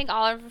saying, I think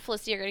Oliver and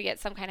Felicity are going to get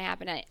some kind of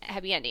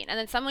happy ending. And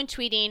then someone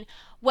tweeting,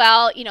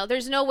 well,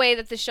 there's no way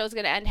that this show's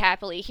going to end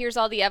happily. Here's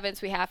all the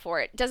evidence we have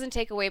for it. Doesn't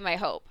take away my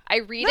hope. I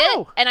read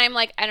it, and I'm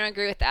like, I don't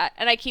agree with that.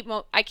 And I keep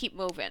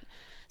moving.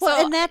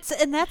 Well,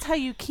 and that's how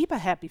you keep a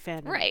happy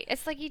fandom. Right.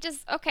 It's like you just,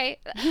 okay.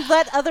 You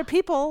let other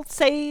people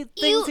say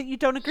things that you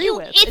don't agree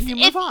with, and you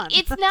move on.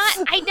 It's not,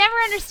 I never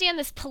understand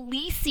this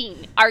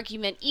policing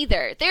argument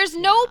either. There's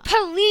no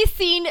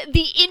policing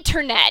the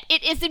internet.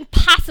 It is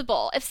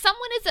impossible. If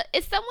someone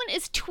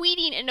is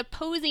tweeting an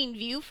opposing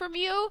view from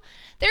you,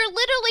 they're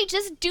literally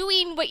just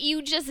doing what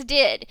you just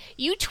did.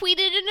 You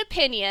tweeted an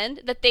opinion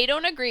that they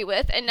don't agree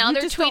with, and now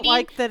they're just tweeting. Don't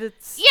like that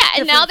it's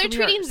and now they're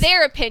different from tweeting yours.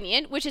 their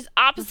opinion, which is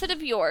opposite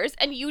of yours,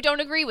 and you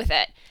don't agree with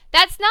it.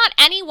 That's not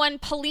anyone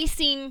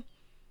policing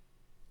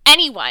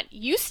anyone.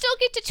 You still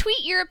get to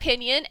tweet your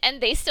opinion,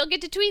 and they still get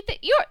to tweet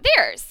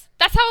theirs.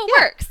 That's how it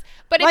works.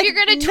 But if you're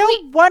going to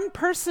tweet... No one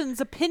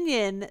person's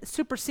opinion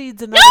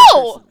supersedes another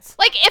person's.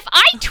 Like, if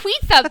I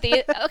tweet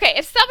something... okay,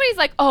 if somebody's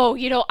like, oh,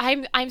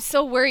 I'm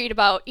so worried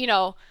about,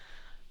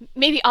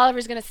 maybe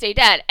Oliver's going to stay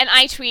dead. And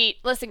I tweet,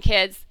 listen,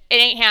 kids, it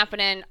ain't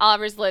happening.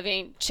 Oliver's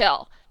living.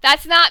 Chill.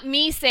 That's not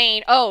me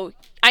saying, oh,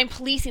 I'm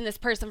policing this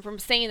person from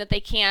saying that they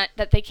can't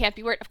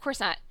be worried. Of course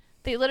not.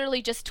 They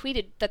literally just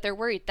tweeted that they're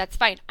worried. That's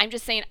fine. I'm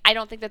just saying I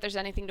don't think that there's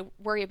anything to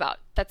worry about.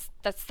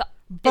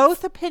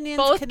 Both opinions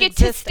both can get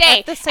to exist stay.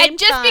 at the same and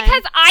just time.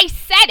 because I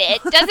said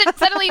it doesn't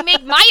suddenly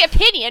make my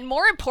opinion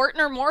more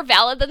important or more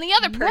valid than the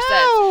other person's.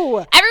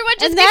 No. Everyone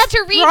just And gets that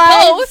to read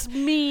drives both.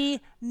 me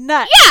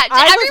nuts.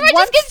 Yeah, everyone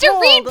just gets to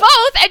read told-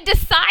 both and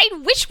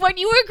decide which one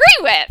you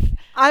agree with.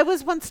 I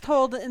was once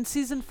told in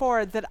season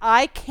 4 that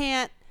I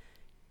can't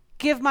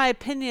give my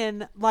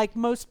opinion like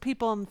most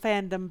people in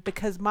fandom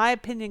because my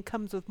opinion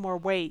comes with more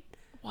weight.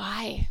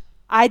 Why?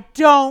 I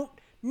don't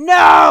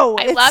know.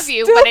 I It's love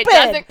you, stupid. but it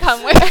doesn't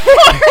come with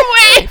more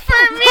weight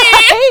for me.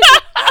 Right?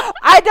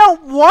 I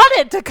don't want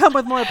it to come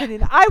with more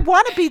opinion. I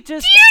want to be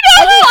just. Do you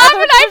know any how other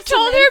often I've person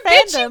told in her,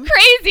 bitch, you fandom.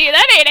 crazy.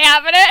 That ain't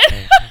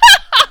happening.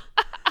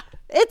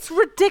 It's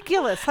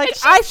ridiculous. Like, And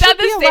she I said should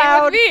the be same with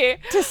allowed me.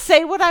 to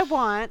say what I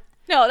want.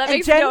 No, that And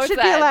makes Jen no should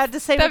sense. be allowed to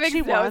say that what makes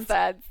she no wants.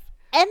 sense.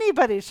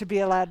 Anybody should be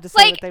allowed to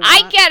say Like, what they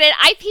want. I get it.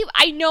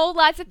 I know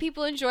lots of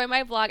people enjoy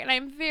my blog, and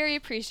I'm very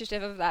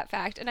appreciative of that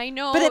fact. And I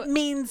know, But it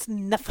means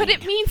nothing. But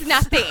it means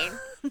nothing.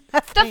 The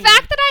Nothing.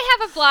 fact that I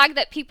have a blog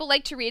that people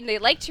like to read, and they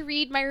like to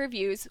read my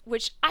reviews,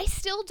 which I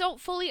still don't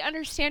fully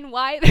understand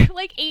why they're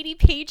like 80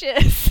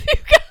 pages. You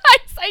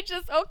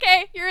guys,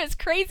 okay, you're as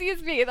crazy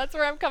as me. That's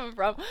where I'm coming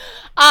from.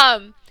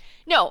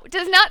 No,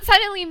 does not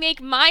suddenly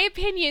make my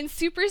opinion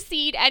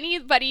supersede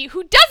anybody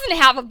who doesn't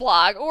have a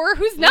blog or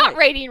who's not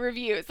writing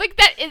reviews. Like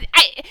that is,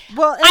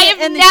 I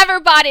have never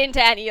bought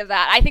into any of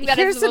that. I think that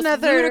is the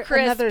most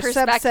ludicrous another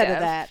perspective. subset of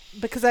that,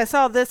 because I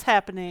saw this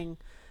happening.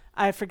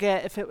 I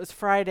forget if it was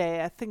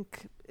Friday. I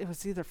think it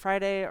was either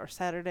Friday or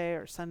Saturday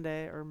or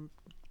Sunday or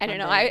I don't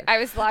know. Monday I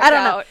was locked I don't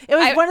out. know. It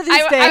was one of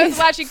these days.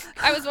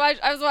 I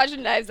was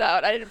watching Knives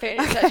Out. I didn't pay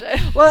any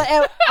attention.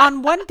 Well,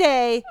 on one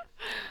day,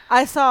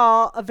 I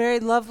saw a very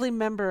lovely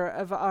member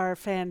of our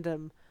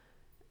fandom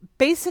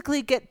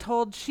basically get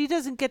told she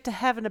doesn't get to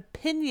have an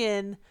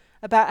opinion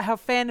about how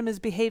fandom is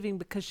behaving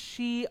because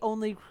she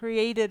only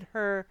created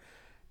her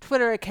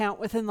Twitter account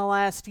within the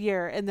last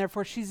year, and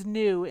therefore she's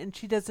new and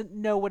she doesn't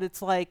know what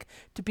it's like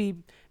to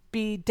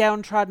be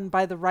downtrodden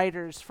by the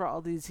writers for all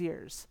these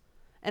years.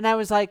 And I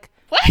was like,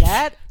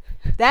 what?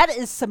 That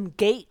is some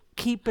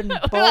gatekeeping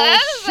What is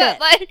bullshit, it,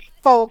 like?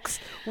 folks.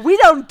 We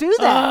don't do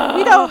that.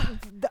 We don't.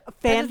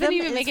 Fandom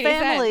even is make any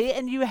family,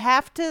 and you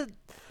have to.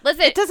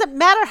 Listen, It doesn't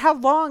matter how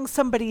long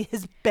somebody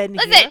has been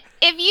listen. here.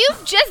 If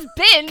you've just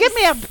been Give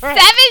me a break.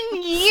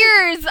 7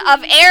 years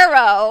of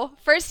Arrow,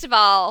 first of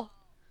all,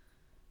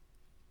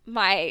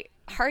 my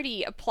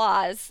hearty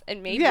applause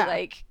and maybe Yeah.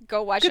 like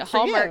go watch Good a for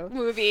Hallmark you.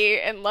 movie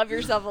and love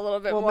yourself a little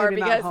bit Well, more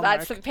maybe not because Hallmark.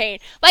 that's some pain.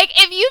 Like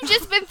if you've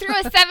just been through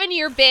a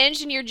 7-year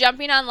binge and you're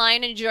jumping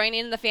online and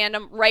joining the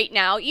fandom right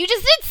now, you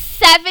just did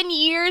 7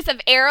 years of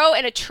Arrow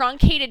in a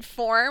truncated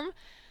form.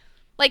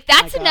 Like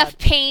that's My God. enough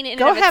pain in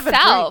Go and of have a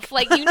itself.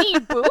 drink. Like you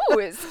need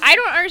booze. I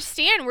don't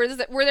understand. Were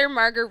there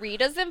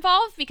margaritas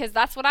involved? Because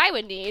that's what I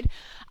would need.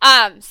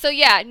 So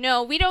yeah,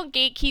 no, we don't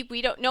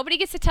gatekeep. Nobody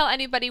gets to tell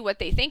anybody what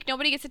they think.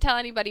 Nobody gets to tell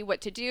anybody what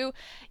to do.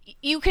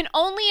 You can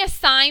only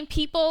assign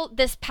people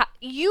this.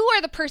 You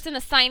are the person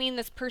assigning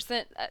this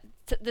person,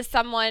 to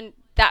someone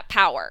that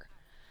power.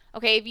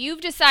 Okay, if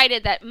you've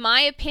decided that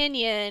my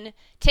opinion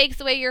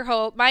takes away your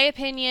hope, my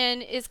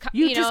opinion is,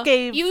 you're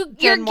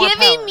Jen more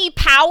giving power. me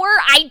power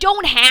I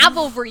don't have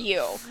over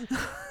you.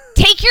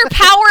 Take your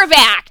power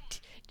back.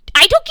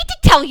 I don't get to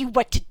tell you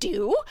what to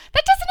do.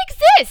 That doesn't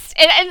exist.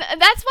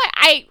 And that's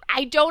why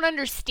I don't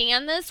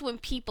understand this when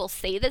people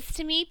say this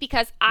to me,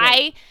 because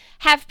Right.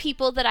 I have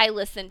people that I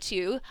listen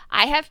to.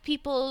 I have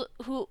people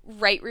who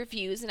write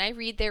reviews and I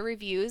read their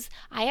reviews.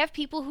 I have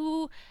people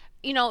who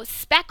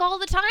spec all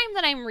the time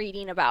that I'm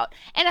reading about.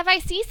 And if I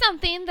see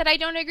something that I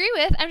don't agree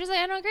with, I'm just like,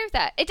 I don't agree with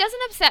that. It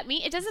doesn't upset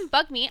me. It doesn't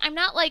bug me. I'm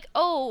not like,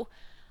 oh,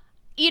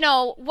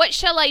 what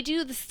shall I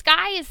do? The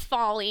sky is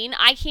falling.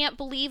 I can't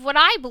believe what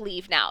I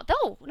believe now.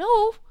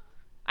 No.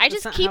 I That's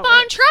just not keep how it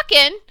on works.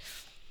 trucking.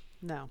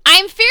 No.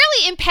 I'm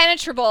fairly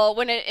impenetrable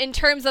in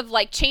terms of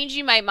like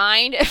changing my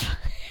mind if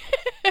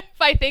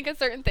I think a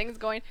certain thing's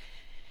going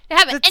to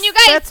happen. And you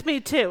guys, That's me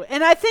too.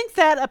 And I think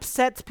that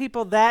upsets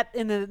people. That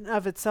in and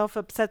of itself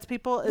upsets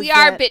people. Is we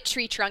are a that bit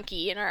tree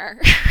trunky in our.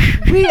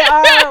 once we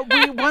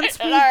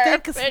In our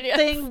think a opinions.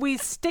 thing, we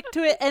stick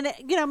to it. And,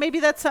 maybe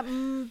that's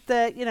something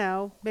that,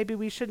 maybe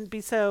we shouldn't be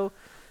so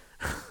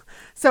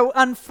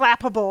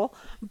unflappable.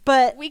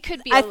 But We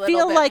could be. I A little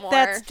feel bit like more.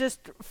 that's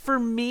just, for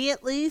me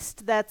at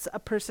least, that's a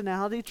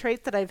personality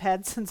trait that I've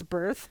had since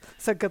birth.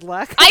 So good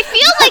luck. I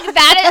feel like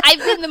that I've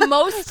been the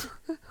most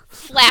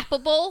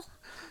flappable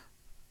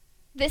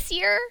this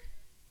year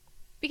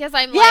because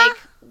I'm Yeah. like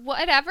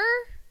whatever.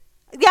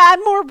 Yeah,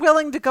 I'm more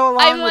willing to go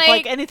along I'm with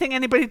like, anything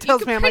anybody tells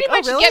You me. can I'm like, pretty oh,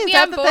 much really? get Is me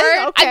that on the board.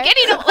 thing? Okay. I'm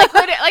getting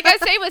like I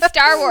was saying with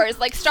Star Wars.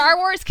 Like Star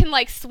Wars can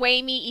like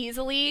sway me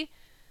easily.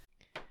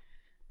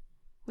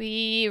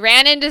 We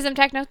ran into some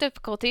technical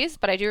difficulties,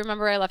 but I do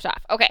remember where I left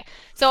off. Okay,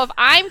 so if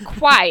I'm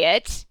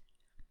quiet,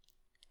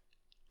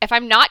 if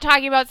I'm not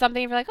talking about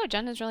something, if you're like, oh,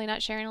 Jen is really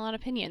not sharing a lot of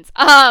opinions.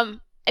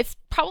 It's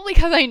probably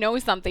because I know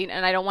something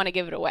and I don't want to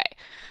give it away.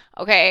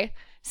 Okay,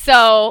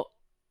 so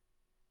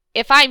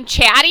if I'm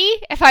chatty,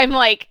 if I'm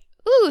like,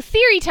 ooh,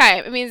 theory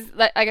time, it means,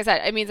 like I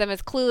said, it means I'm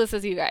as clueless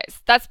as you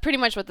guys. That's pretty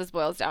much what this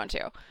boils down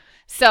to.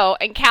 So,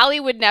 and Callie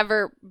would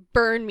never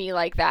burn me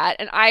like that,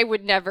 and I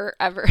would never,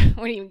 ever,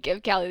 wouldn't even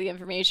give Callie the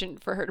information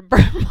for her to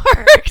burn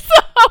Mark,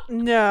 so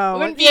No.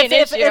 wouldn't be an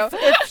issue.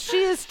 If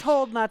she is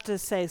told not to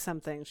say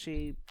something,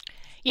 she...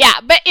 Yeah,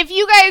 but if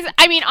you guys,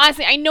 I mean,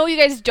 honestly, I know you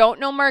guys don't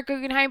know Mark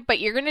Guggenheim, but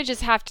you're going to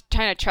just have to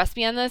kind of trust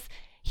me on this.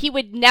 He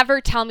would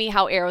never tell me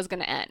how Arrow's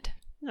going to end.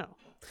 No.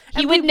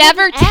 He And would we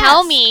never wouldn't tell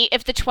ask. me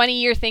if the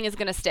 20-year thing is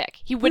going to stick.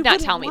 He would We not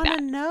wouldn't tell me that.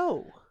 wanna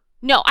know.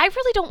 No, I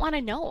really don't want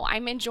to know.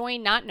 I'm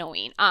enjoying not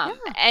knowing. And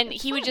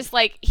it's he would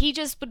fun. he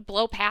just would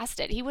blow past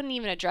it. He wouldn't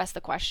even address the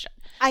question.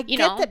 I You get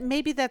know? that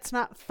maybe that's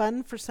not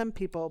fun for some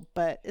people,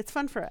 but it's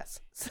fun for us.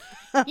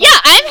 Yeah,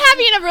 I'm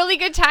having a really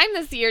good time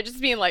this year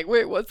just being like,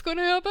 wait, what's going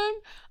to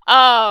happen?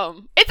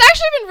 It's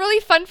actually been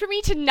really fun for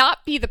me to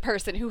not be the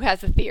person who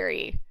has a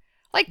theory.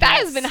 Like, that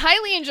has Yes. been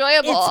highly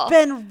enjoyable. It's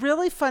been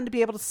really fun to be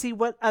able to see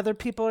what other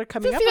people are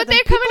coming To up see with. what and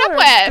they're coming people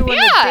up are with, doing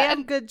yeah. a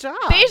damn good job.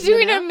 They're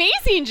doing you an know?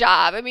 amazing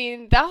job. I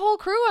mean, that whole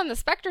crew on the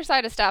Spectre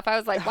side of stuff, I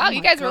was like, wow, Oh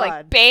you my guys were like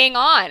God. bang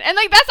on. And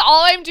like, that's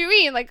all I'm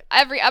doing. Like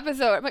every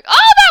episode, I'm like,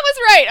 oh, that was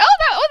right.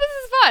 Oh,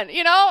 this is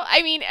fun.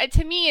 I mean,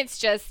 to me, it's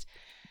just,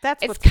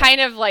 That's it's what's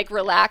kind of like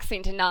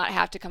relaxing to not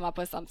have to come up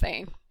with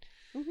something.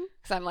 Mhm.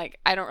 Because I'm like,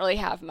 I don't really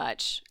have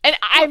much. And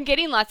I'm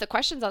getting lots of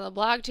questions on the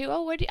blog too.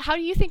 Oh, how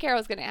do you think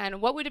Arrow's going to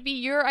end? What would it be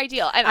your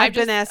ideal? And I've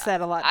been asked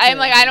that a lot. I'm too.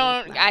 like,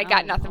 I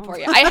got nothing for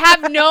you. I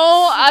have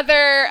no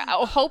other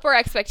hope or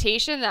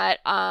expectation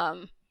that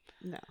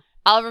No.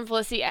 Oliver and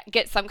Felicity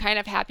get some kind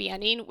of happy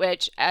ending,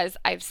 which, as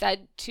I've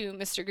said to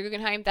Mr.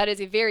 Guggenheim, that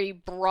is a very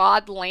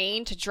broad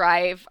lane to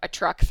drive a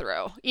truck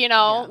through. Yeah.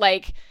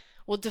 Like,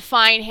 will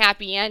define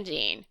happy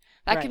ending.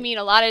 That could Right. mean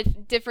a lot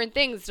of different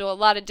things to a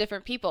lot of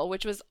different people,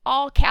 which was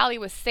all Callie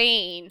was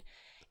saying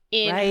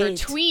in her Right.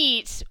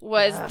 tweet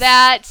was Yes.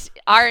 that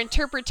our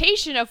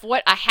interpretation of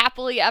what a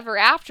happily ever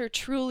after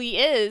truly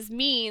is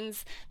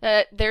means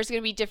that there's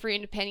going to be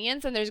different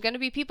opinions and there's going to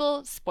be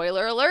people,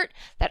 spoiler alert,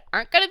 that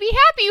aren't going to be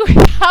happy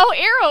with how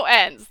Arrow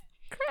ends.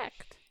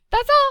 Correct.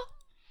 That's all.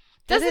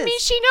 Doesn't is. mean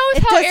she knows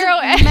It how doesn't Arrow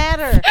ends.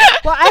 matter.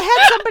 Well, I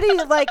had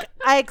somebody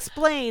I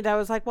explained. I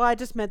was like, well, I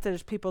just meant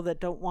there's people that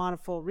don't want a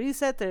full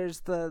reset.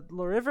 There's the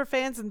Blue River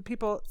fans and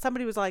people.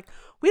 Somebody was like,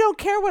 we don't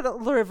care what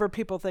Blue River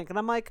people think, and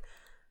I'm like,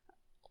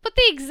 but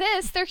they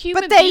exist. They're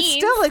human But they beings.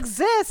 still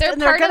exist, They're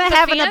and they're part going of to the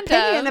have an fandom.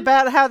 opinion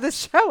about how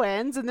this show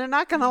ends, and they're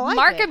not going to like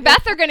Mark it. and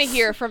Beth are going to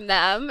hear from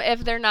them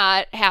if they're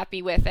not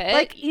happy with it.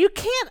 Like, you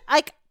can't,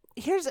 like,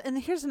 here's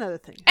another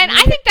thing. And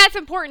I think that's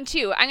important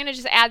too. I'm going to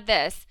just add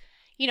this.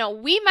 You know,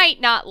 we might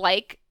not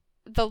like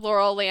the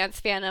Laurel Lance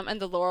fandom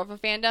and the Laurel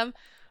fandom,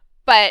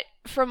 but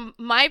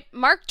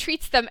Mark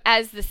treats them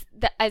as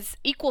as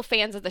equal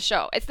fans of the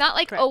show. It's not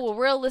like, Correct. oh, well,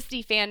 we're a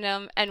Listy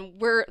fandom and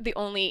we're the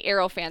only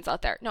Arrow fans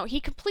out there. No, he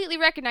completely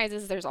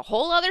recognizes there's a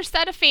whole other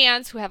set of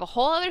fans who have a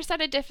whole other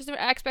set of different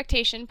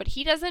expectation, but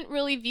he doesn't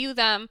really view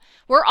them.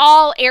 We're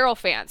all Arrow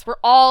fans. We're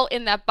all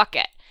in that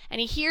bucket. And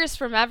he hears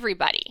from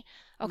everybody.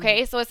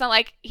 Okay, so it's not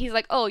like he's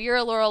like, oh, you're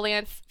a Laurel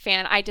Lance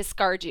fan, I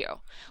discard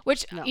you.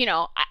 Which, No. you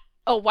know,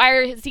 why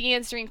is he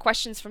answering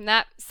questions from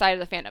that side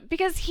of the fandom?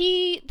 Because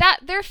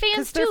they're fans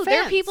 'Cause they're too.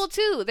 They're fans. people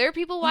too. They're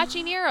people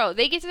watching Arrow.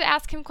 They get to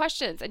ask him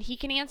questions and he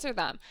can answer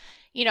them.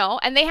 You know,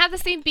 and they have the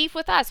same beef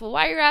with us. Well,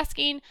 why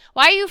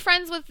are you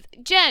friends with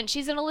Jen?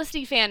 She's an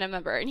Felicity fandom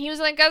member. And he was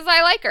like, because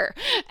I like her.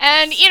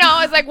 And, you know,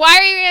 it's like, why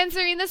are you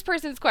answering this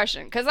person's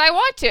question? Because I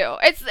want to.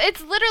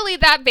 It's literally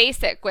that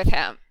basic with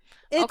him.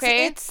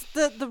 It's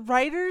the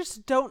writers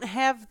don't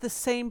have the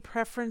same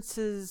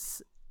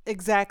preferences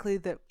exactly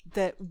that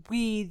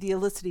we, the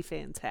Elicity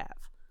fans, have.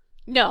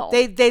 No.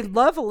 They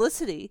love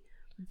Elicity,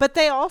 but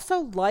they also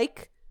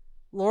like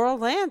Laurel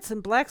Lance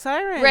and Black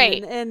Siren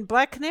Right. and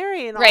Black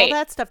Canary and Right. all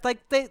that stuff.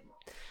 Like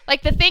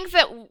the things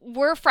that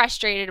we're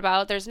frustrated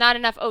about, there's not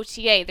enough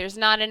OTA, there's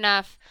not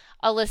enough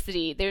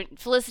Elicity.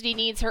 Felicity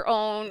needs her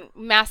own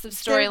massive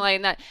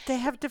storyline that they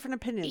have different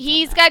opinions.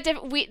 he's on that. got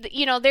different.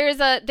 You know, there's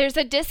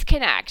a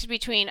disconnect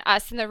between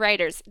us and the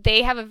writers.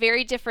 They have a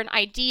very different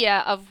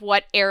idea of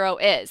what Arrow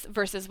is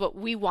versus what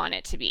we want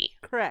it to be.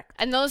 Correct.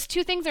 And those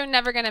two things are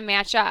never going to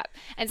match up.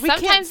 And We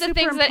can't sometimes the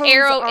things that superimpose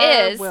Arrow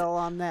our is will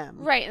on them.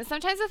 right, and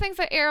sometimes the things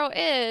that Arrow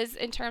is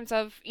in terms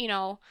of, you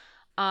know,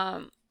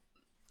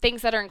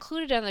 things that are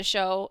included on the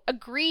show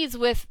agrees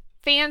with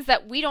fans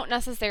that we don't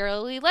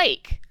necessarily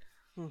like.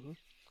 Mm-hmm.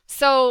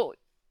 So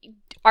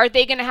are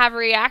they going to have a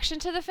reaction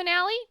to the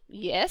finale?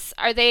 Yes.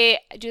 Do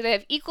they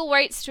have equal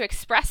rights to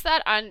express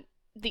that on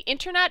the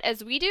internet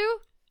as we do?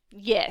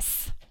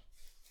 Yes.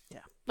 Yeah.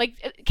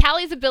 Like,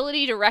 Callie's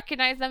ability to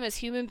recognize them as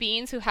human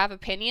beings who have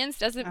opinions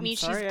doesn't mean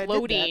sorry I she's did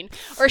gloating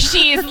or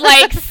she's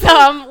like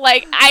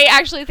I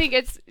actually think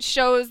it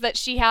shows that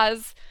she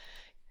has,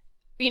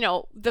 you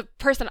know, the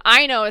person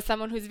I know is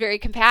someone who's very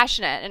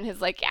compassionate and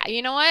is like, yeah,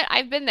 you know what?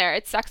 I've been there.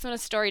 It sucks when a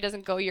story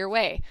doesn't go your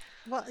way.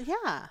 Well,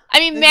 yeah. I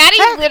mean, Exactly.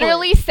 Maddie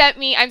literally sent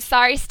me, I'm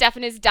sorry,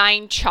 Stefan is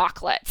dying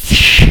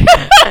chocolates.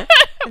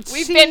 And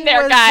We've she been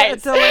there, was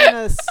guys.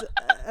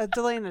 a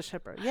Delana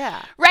shipper.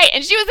 Yeah. Right,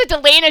 and she was a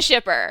Delana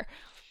shipper.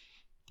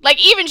 Like,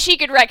 even she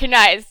could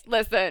recognize,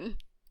 listen,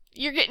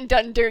 you're getting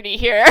done dirty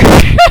here.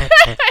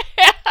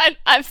 And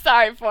I'm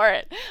sorry for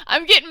it.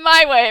 I'm getting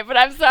my way, but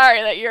I'm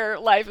sorry that your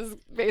life is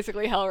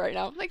basically hell right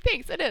now. I'm like,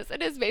 thanks, it is.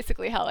 It is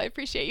basically hell. I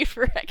appreciate you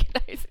for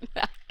recognizing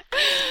that.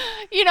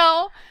 You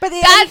know? But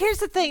here's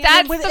the thing.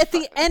 that's At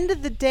the end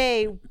of the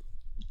day,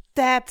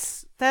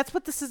 that's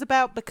what this is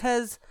about,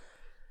 because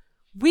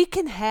we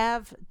can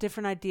have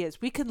different ideas.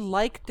 We can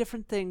like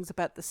different things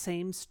about the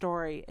same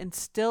story and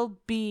still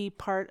be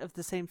part of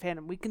the same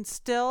fandom. We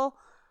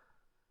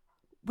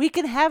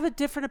can have a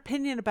different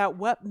opinion about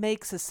what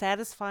makes a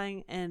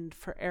satisfying end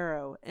for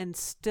Arrow and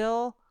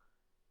still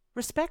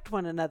respect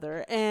one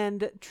another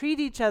and treat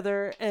each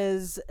other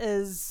as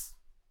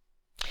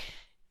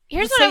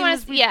Here's the what I same want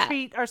as to we yeah.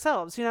 treat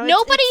ourselves. You know,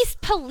 Nobody's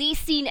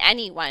policing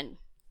anyone.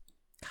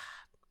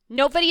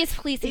 Nobody is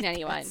policing hate that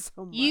anyone.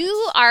 so much.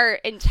 You are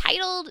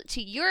entitled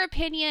to your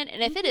opinion,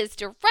 and if it is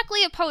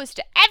directly opposed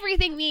to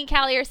everything me and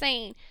Callie are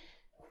saying,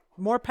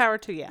 more power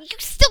to you. you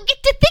still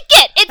get to think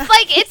it. It's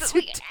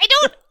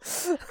like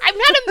I'm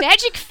not a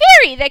magic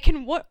fairy that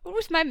can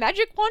with my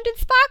magic wand and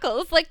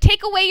sparkles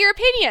take away your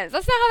opinions.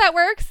 That's not how that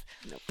works.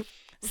 Nope.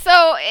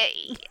 So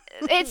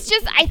it's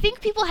just, I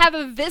think people have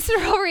a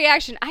visceral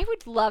reaction. I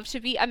would love to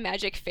be a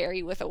magic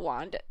fairy with a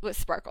wand with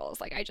sparkles.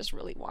 Like, I just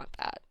really want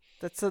that.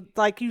 That's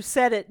like you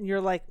said it, and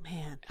you're like,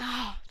 man,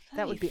 Oh,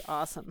 that would be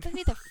awesome. That'd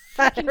be the I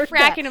fucking heard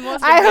fracking that. and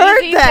most I heard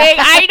amazing that. thing.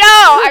 I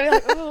know. I was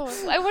like,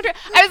 oh, I wonder.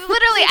 I was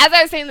literally, as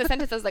I was saying the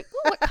sentence, I was like,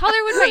 ooh, what color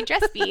would my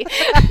dress be?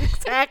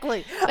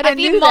 Exactly. Would I it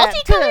be knew that,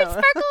 multicolored too.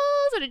 sparkles?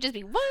 Would it just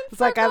be one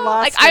It's like I sparkle?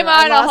 lost Like, her.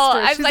 I'm on a whole. her.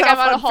 I was She's like, off I'm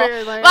on a on whole.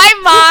 fairyland. My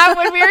mom,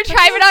 when we were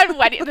trying on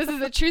wedding, this is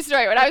a true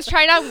story. When I was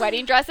trying on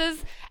wedding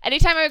dresses,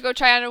 anytime I would go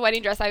try on a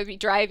wedding dress, I would be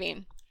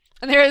driving.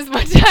 And there was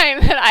one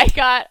time that I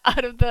got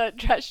out of the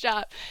dress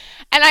shop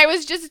and I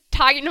was just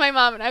talking to my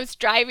mom and I was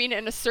driving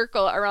in a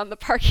circle around the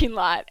parking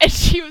lot. And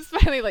she was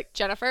finally like,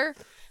 Jennifer,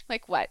 I'm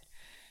like, what?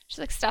 She's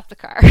like, stop the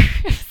car.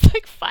 It was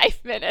like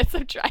 5 minutes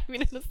of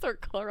driving in a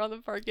circle around the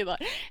parking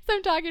lot. So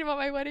I'm talking about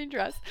my wedding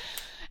dress.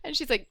 And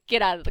she's like,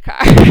 get out of the car.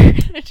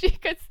 And she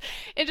gets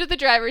into the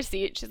driver's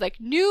seat. She's like,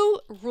 new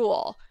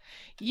rule.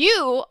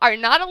 You are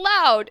not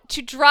allowed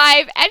to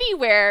drive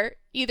anywhere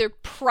either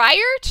prior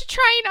to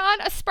trying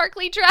on a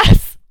sparkly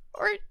dress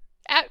or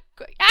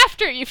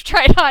after you've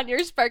tried on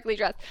your sparkly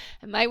dress.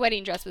 And my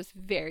wedding dress was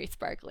very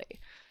sparkly.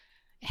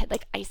 It had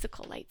like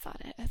icicle lights on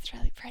it. It's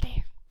really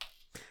pretty.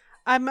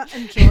 I'm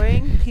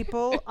enjoying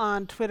people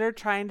on Twitter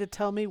trying to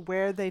tell me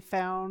where they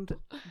found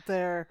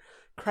their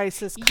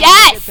crisis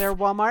comic at their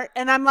Walmart.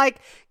 And I'm like,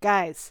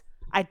 guys,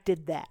 I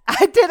did that.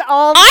 I did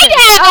all the things.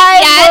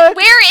 I haven't yet.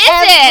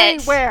 Where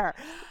is everywhere.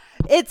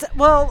 It's,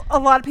 well, a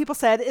lot of people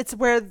said it's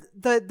where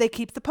they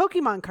keep the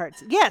Pokemon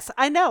cards. Yes,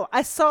 I know.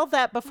 I saw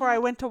that before I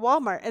went to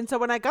Walmart. And so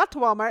when I got to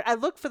Walmart, I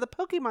looked for the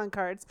Pokemon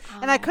cards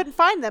and I couldn't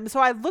find them. So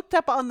I looked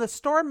up on the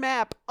store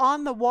map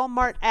on the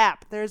Walmart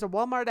app. There's a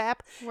Walmart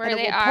app. Where and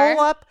they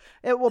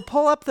it will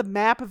pull up the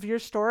map of your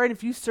store. And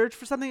if you search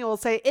for something, it will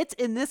say it's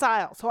in this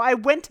aisle. So I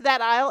went to that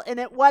aisle and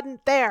it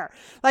wasn't there.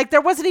 Like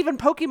there wasn't even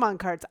Pokemon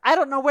cards. I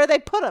don't know where they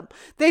put them.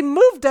 They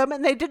moved them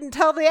and they didn't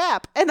tell the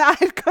app. And I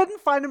couldn't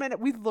find them. And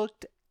we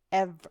looked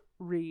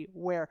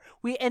everywhere.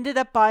 We ended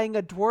up buying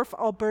a dwarf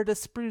Alberta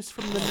spruce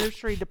from the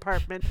nursery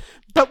department,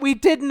 but we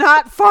did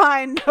not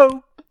find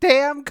no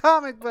damn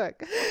comic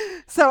book.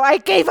 So I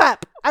gave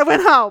up. I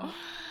went home.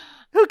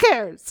 Who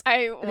cares?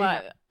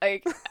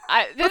 This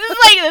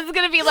is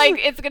gonna be like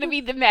it's gonna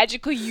be the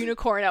magical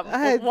unicorn at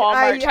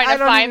Walmart trying to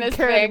find this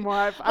thing.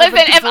 Anymore. Listen,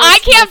 if I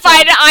can't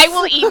find it, I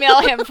will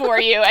email him for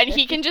you, and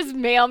he can just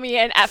mail me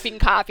an effing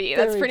copy.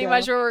 That's pretty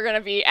much where we're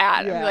gonna be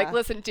at. Yeah. I'm like,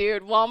 listen,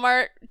 dude,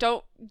 Walmart,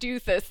 don't do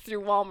this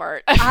through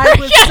Walmart.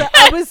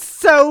 I was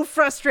so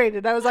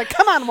frustrated. I was like,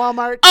 come on,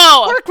 Walmart,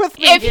 work with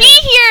me. If he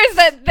hears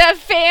that the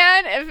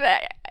fan,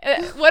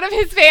 one of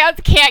his fans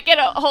can't get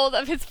a hold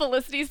of his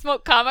Felicity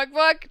Smoke comic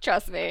book,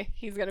 trust me,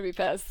 he's gonna be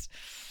pissed.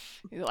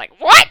 He's like,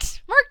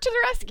 what? Mark to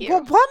the rescue.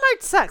 Well,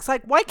 Walmart sucks.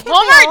 Like, why can't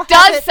Walmart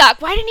does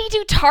suck. Why didn't he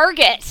do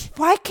Target?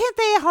 Why can't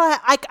they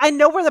I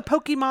know where the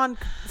Pokemon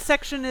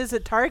section is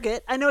at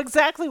Target. I know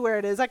exactly where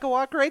it is. I can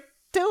walk right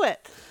to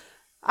it.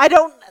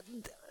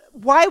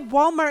 Why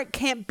Walmart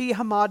can't be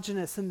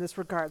homogenous in this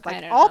regard?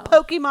 Like, all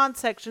Pokemon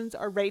sections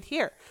are right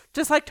here.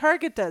 Just like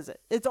Target does it.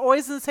 It's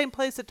always in the same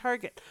place at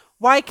Target.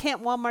 Why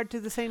can't Walmart do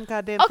the same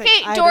goddamn thing?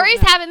 Okay,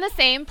 Dory's having the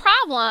same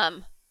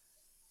problem.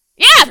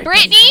 Yeah,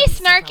 Brittany,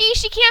 snarky,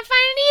 she can't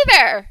find it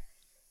either.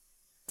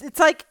 It's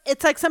like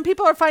some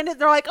people are finding it,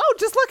 they're like, oh,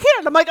 just look here.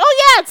 And I'm like,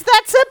 oh yeah, it's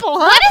that simple,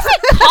 huh? What is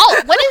it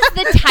called? What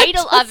is the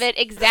title of it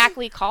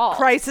exactly called?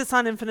 Crisis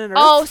on Infinite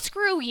Earths. Oh,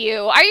 screw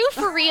you. Are you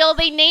for real?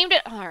 They named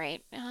it. All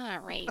right.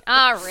 Now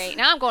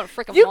I'm going to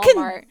frickin'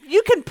 Walmart.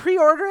 You can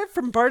pre-order it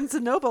from Barnes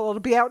 & Noble. It'll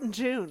be out in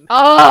June.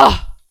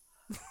 Oh.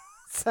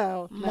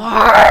 So,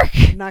 Mark!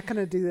 I'm not going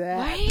to do that.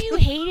 Why are you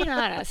hating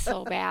on us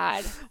so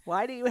bad?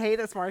 Why do you hate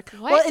us, Mark?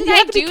 What did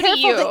I do to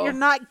you? That you're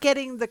not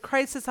getting the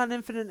Crisis on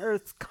Infinite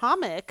Earths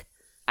comic.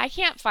 I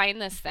can't find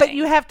this thing. But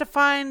you have to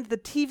find the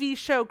TV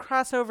show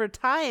crossover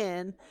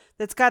tie-in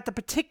that's got the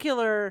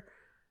particular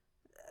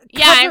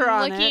cover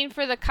I'm looking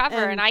for the cover,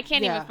 and I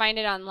can't even find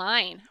it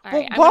online. All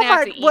right,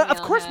 Walmart,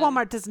 of course,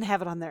 Walmart doesn't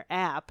have it on their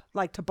app,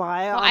 like to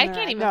buy it. Well, I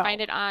can't even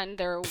find it on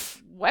their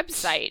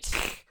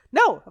website.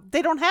 No,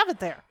 they don't have it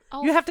there.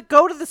 Oh. You have to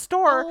go to the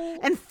store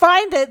and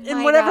find it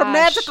in whatever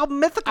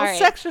mythical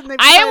section they've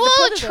I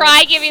will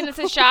try giving this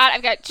a shot.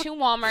 I've got 2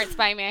 Walmarts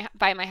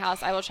by my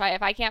house. I will try.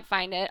 If I can't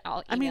find it,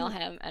 I'll email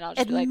him and I'll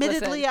just be like, listen.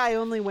 Admittedly, I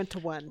only went to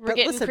one. We're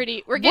getting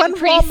pretty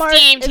Walmart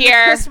steamed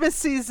here. The Christmas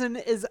season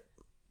is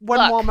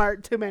one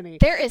Walmart too many.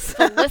 There is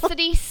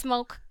Felicity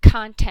Smoke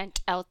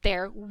content out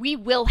there. We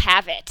will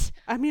have it.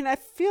 I mean, I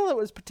feel it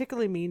was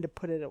particularly mean to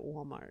put it at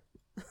Walmart.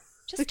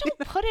 Just don't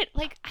put it,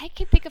 like, I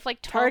can think of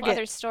like 12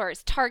 other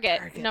stores.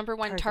 Target. Number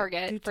one,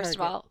 Target. First of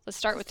all, let's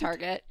start with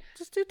Target.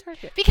 Just do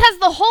Target. Because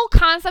the whole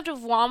concept of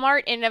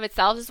Walmart in and of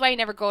itself, this is why I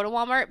never go to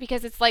Walmart,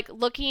 because it's like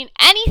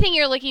anything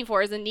you're looking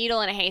for is a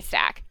needle in a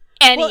haystack.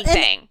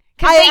 Anything.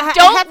 Because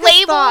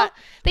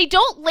they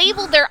don't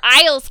label their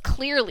aisles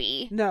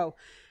clearly. No.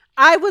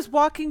 I was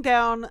walking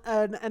down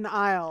an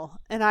aisle,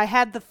 and I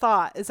had the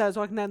thought as I was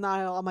walking down the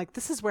aisle, I'm like,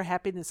 this is where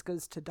happiness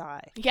goes to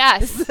die.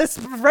 Yes. This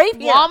right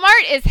here.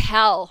 Walmart is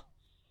hell.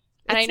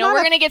 And I know we're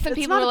going to get some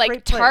people who are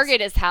like,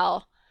 Target is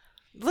hell.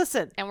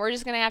 Listen. And we're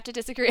just going to have to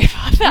disagree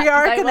about that. We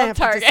are going to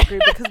have to disagree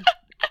because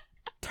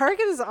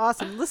Target is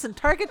awesome. Listen,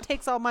 Target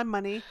takes all my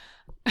money.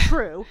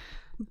 True.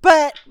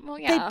 But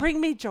they bring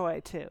me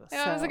joy too.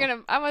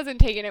 I wasn't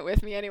taking it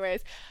with me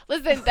anyways.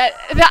 Listen, that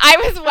I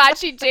was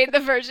watching Jade the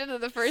version of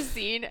the first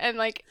scene, and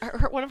like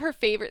one of her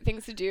favorite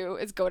things to do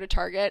is go to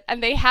Target,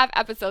 and they have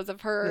episodes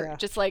of her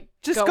just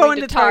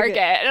going to Target.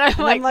 And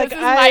I'm like, this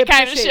is my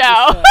kind of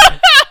show.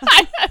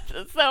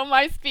 This is so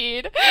my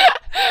speed.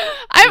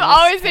 I'm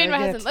always saying to my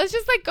husband, let's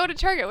just like go to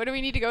Target. What do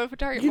we need to go for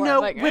Target for?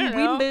 Like, when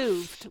we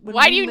moved.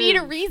 Why do you need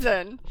a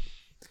reason?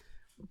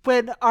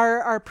 When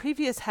our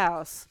previous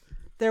house,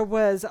 there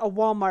was a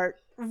Walmart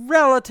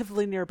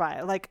relatively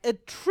nearby. Like,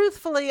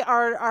 truthfully,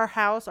 our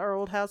house, our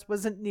old house,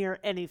 wasn't near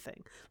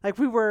anything. Like,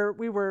 we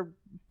were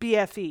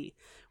BFE.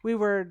 We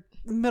were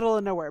middle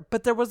of nowhere.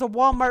 But there was a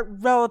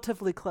Walmart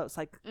relatively close,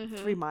 like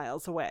 3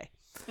 miles away.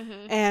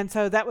 Mm-hmm. And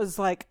so that was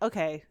like,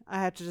 okay,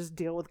 I have to just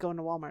deal with going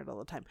to Walmart all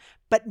the time.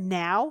 But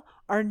now,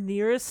 our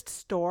nearest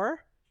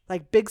store,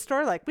 like big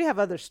store, like we have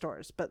other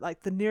stores, but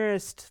like the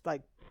nearest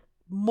like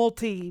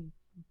multi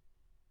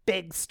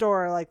big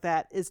store like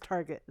that is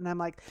Target. And I'm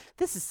like,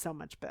 this is so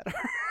much better.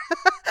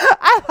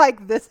 I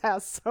like this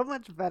house so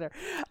much better.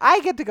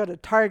 I get to go to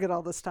Target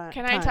all this time.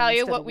 Can I tell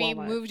you instead what of we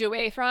Walmart. moved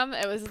away from?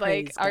 It was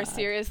Praise like our God.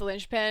 serious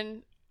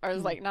linchpin, or it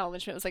was like not a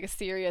linchpin, it was like a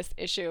serious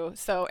issue.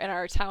 So in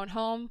our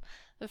townhome,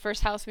 the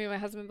first house me and my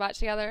husband bought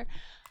together,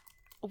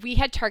 we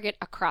had Target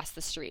across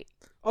the street.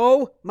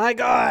 Oh my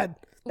God.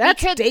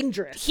 That's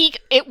dangerous.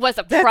 It was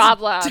a That's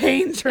problem.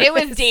 dangerous. It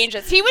was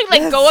dangerous. He would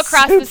like That's go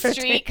across the super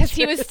street because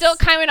he was dangerous. still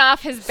coming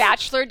off his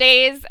bachelor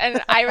days,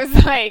 and I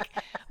was like,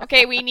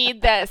 "Okay, we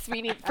need this.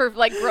 We need for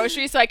like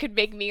groceries so I could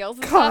make meals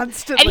and Constantly.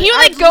 stuff." And he would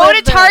like I'd go live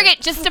to there.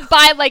 Target just to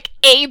buy like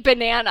a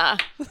banana.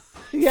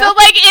 Yeah. So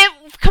like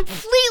it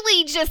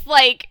completely just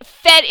like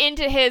fed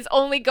into his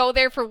only go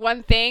there for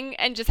one thing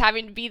and just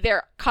having to be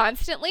there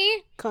constantly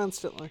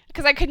Constantly.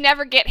 because I could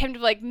never get him to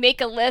like make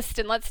a list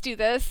and let's do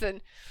this.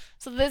 And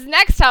so this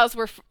next house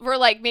we're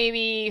like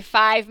maybe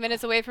 5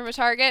 minutes away from a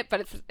Target,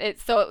 but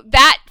it's so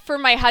that for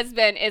my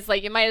husband is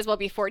like it might as well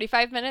be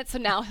 45 minutes. So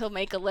now he'll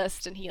make a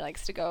list and he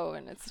likes to go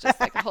and it's just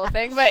like a whole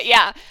thing. But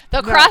yeah, the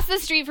across the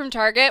street from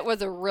Target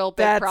was a real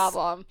big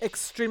problem.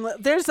 Extremely.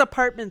 There's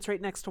apartments right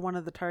next to one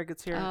of the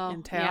Targets here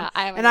in town.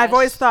 Yeah, and I've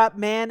always thought,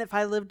 man, if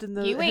I lived in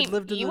those, You ain't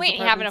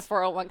having a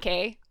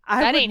 401k.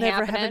 I That would ain't never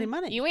happening. have any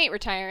money. You ain't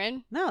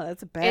retiring. No,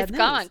 that's a bad It's news.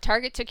 gone.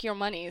 Target took your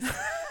monies.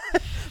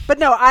 But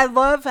no, I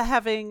love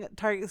having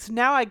Target. So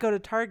now I go to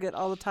Target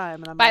all the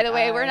time, and I'm By like, the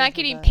way, we're I not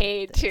getting love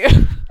paid this.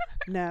 to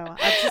No,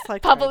 I just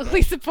like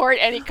publicly support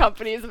any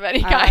companies of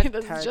any I kind. like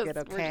This is Target,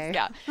 just, okay?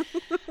 yeah.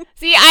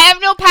 See, I have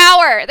no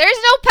power. There's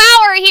no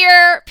power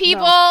here,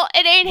 people. No,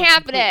 it ain't we're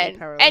completely happening.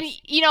 powerless.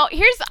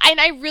 And and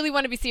I really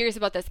want to be serious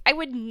about this. I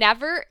would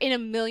never in a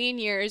million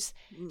years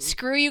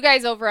screw you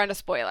guys over on a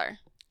spoiler.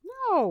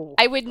 No,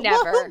 I would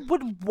never. Who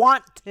would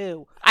want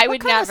to? I What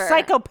would kind of never.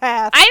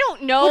 psychopath. I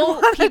don't know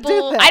wanna do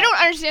people. that? I don't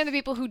understand the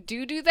people who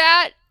do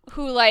that.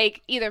 Who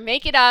like either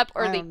make it up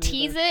or I they don't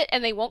tease either. it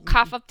and they won't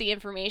cough up the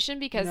information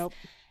because Nope.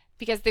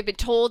 they've been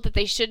told that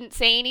they shouldn't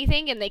say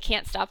anything and they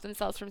can't stop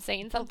themselves from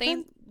saying something.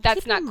 Then That's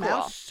keep not your cool.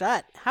 mouth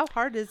shut. How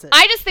hard is it?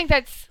 I just think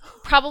that's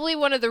probably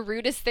one of the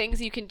rudest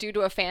things you can do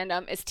to a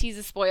fandom is tease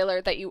a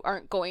spoiler that you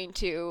aren't going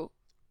to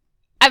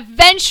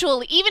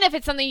eventually, even if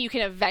it's something you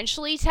can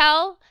eventually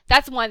tell,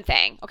 that's one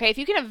thing. Okay, if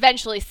you can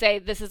eventually say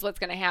this is what's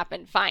going to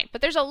happen, fine.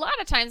 But there's a lot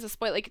of times a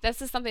spoiler, like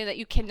this is something that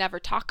you can never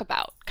talk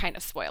about, kind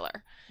of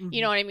spoiler. Mm-hmm.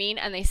 You know what I mean?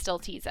 And they still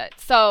tease it.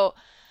 So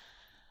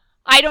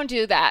I don't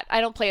do that. I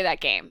don't play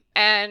that game.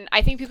 And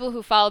I think people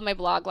who followed my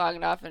blog long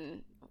enough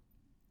and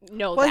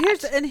know Well, that.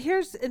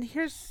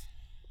 here's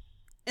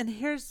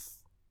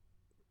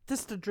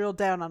just to drill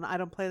down on I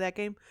don't play that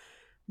game.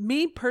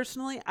 Me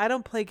personally, I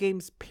don't play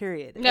games,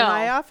 period. No. And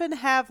I often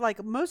have,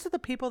 like, most of the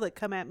people that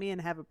come at me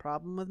and have a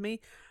problem with me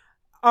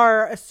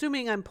are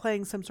assuming I'm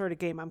playing some sort of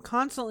game. I'm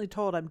constantly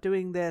told I'm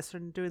doing this or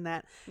doing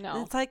that. And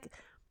No. it's like,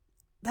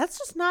 that's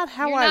just not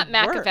how You're I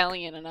not work.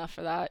 Machiavellian enough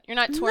for that. You're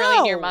not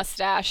twirling your No.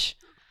 mustache.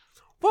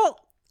 Well,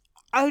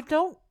 I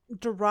don't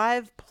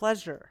derive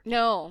pleasure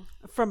No.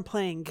 from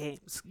playing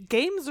games.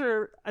 Games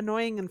are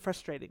annoying and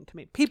frustrating to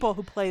me. People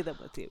who play them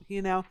with you,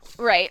 you know?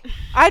 Right.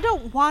 I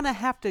don't want to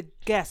have to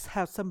guess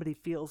how somebody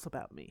feels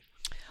about me.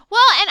 Well,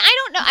 and I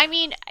don't know. I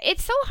mean,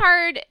 it's so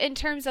hard in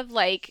terms of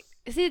like,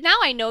 see, now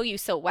I know you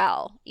so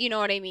well. You know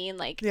what I mean?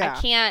 Like, Yeah. I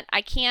can't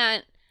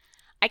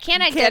You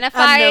can't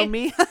identify. unknow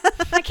me.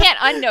 I can't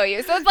unknow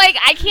you. So it's like,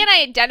 I can't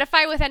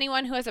identify with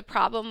anyone who has a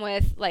problem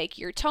with like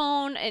your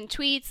tone and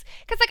tweets.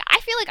 Cause like, I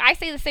feel like I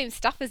say the same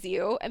stuff as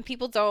you and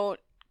people don't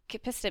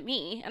get pissed at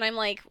me. And I'm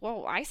like,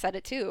 whoa, I said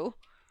it too.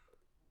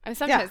 And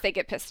sometimes they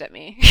get pissed at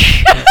me.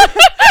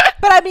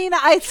 But I mean,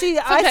 I see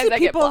Sometimes I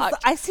get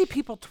blocked.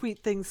 people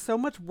tweet things so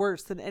much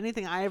worse than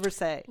anything I ever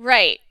say.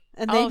 Right.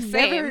 And they same.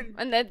 never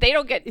And then they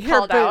don't get hear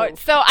called boo. out.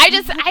 So I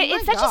just, Oh my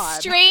it's such God.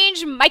 a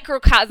strange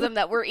microcosm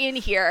that we're in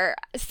here.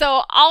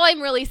 So all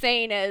I'm really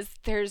saying is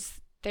there's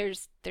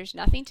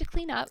nothing to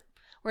clean up.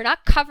 We're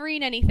not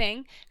covering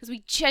anything because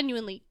we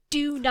genuinely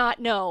do not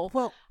know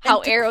Well, how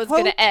and to Arrow's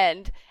going quote- to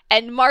end.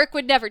 And Mark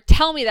would never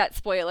tell me that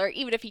spoiler.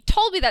 Even if he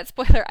told me that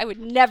spoiler, I would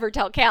never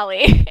tell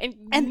Callie. And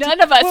to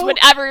none of us quote- would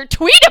ever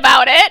tweet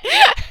about it.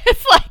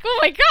 It's like, oh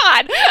my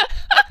God.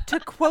 to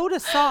quote a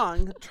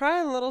song,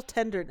 try a little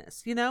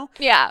tenderness, you know?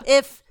 Yeah.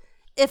 If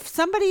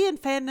somebody in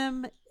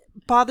fandom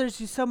bothers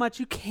you so much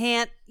you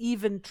can't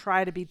even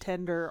try to be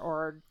tender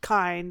or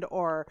kind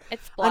or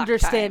It's block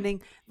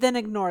understanding, then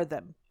ignore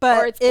them. But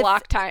Or it's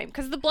block time.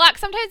 Because the block,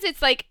 sometimes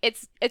it's like,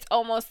 it's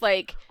almost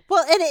like,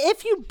 Well, and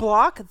if you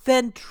block,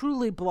 then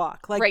truly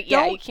block. Like, Right,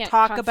 yeah, don't you can't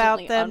talk about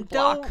constantly them. unblock.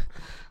 Don't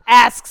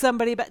ask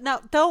somebody, but no,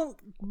 don't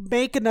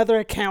make another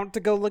account to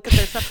go look at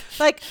their stuff.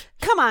 Like,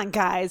 come on,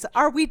 guys.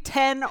 Are we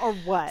 10 or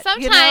what?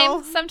 sometimes, You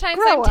know? sometimes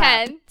Grow I'm up.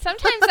 10.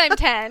 Sometimes I'm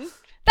 10.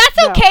 That's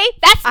No. okay.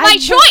 That's my I'm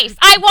choice.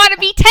 I want to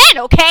be 10,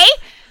 okay?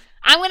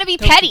 I'm going to be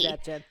Don't do petty.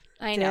 that, Jen.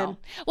 I Jen, know.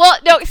 Well,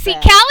 no, see,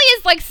 bad. Callie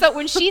is like, so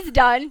when she's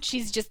done,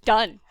 she's just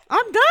done.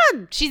 I'm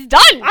done. She's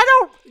done.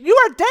 You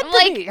are dead I'm to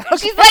like, me. Okay.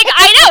 she's like,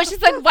 I know.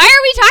 She's like, why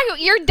are we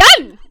talking? You're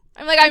done.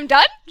 I'm like, I'm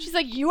done? She's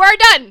like, you are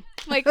done.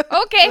 I'm like, okay.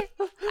 I don't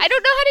know how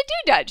to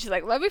do done. She's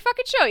like, let me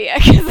fucking show you,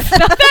 because it's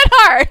not that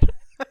hard.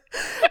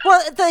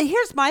 Well,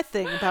 here's my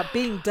thing about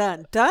being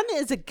done. Done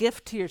is a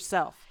gift to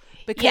yourself,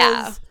 because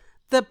Yeah.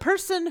 the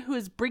person who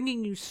is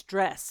bringing you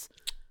stress,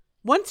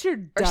 once you're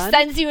Or done,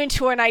 sends you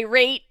into an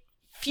irate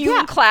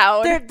fume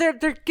cloud.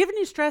 They're giving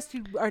you stress.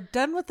 You are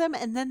done with them,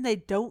 and then they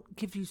don't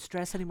give you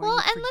stress anymore. Well,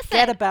 you and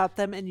forget listen, about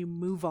them, and you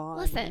move on.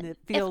 Listen, and it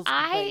feels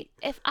great.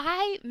 if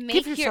I make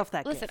Give yourself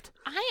that listen, gift.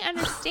 I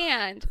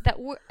understand that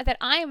that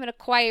I am an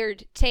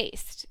acquired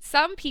taste.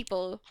 Some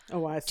people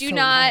do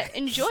not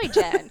enjoy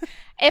Jen.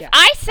 If Yeah,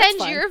 I that's send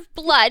fine. your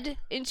blood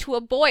into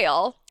a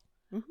boil,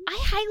 Mhm. I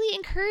highly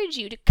encourage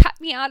you to cut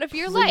me out of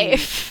your Please.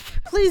 life.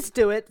 Please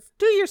do it.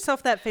 Do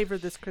yourself that favor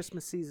this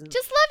Christmas season.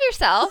 Just love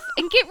yourself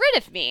and get rid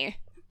of me.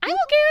 I'm okay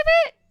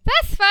with it.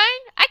 That's fine.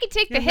 I can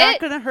take You're the not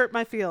hit. going to hurt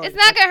my feelings. It's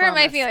not I gonna hurt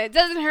my promise. feelings. It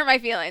doesn't hurt my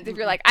feelings. If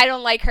you're like, I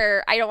don't like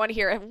her, I don't want to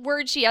hear a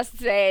word she has to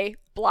say,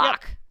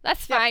 block.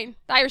 That's fine.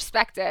 I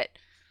respect it.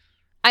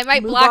 I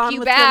might Move block on you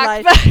with your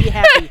back. life. Be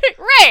happy.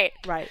 Right.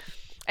 Right.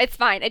 It's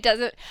fine. It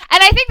doesn't.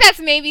 And I think that's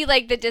maybe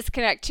like the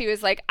disconnect too,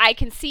 is like, I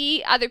can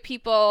see other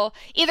people,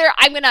 either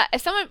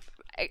if someone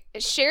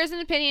shares an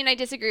opinion, I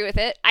disagree with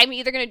it, I'm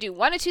either going to do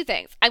one of two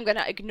things. I'm going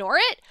to ignore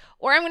it,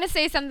 or I'm going to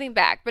say something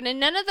back. But in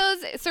none of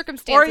those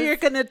circumstances. Or you're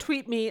going to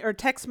tweet me or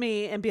text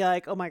me and be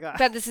like, oh my God.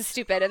 that this is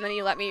stupid, and then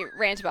you let me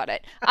rant about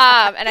it,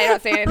 and I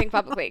don't say anything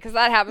publicly, because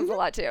that happens a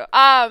lot too.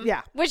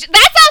 Yeah. Which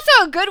that's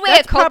also a good way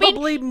That's of coping.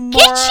 probably more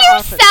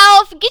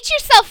Get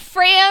yourself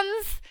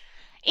friends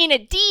in a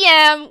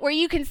DM where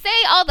you can say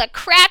all the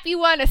crap you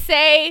want to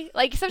say.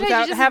 Like, sometimes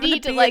Without you just having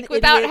need to to be like, an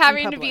without idiot in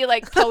having to be public.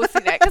 like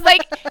posting it, because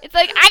like it's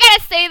like, I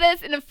gotta say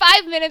this, and in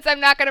 5 minutes I'm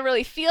not gonna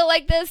really feel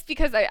like this,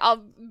 because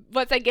I'll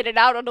once I get it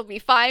out it'll be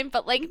fine.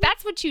 But like,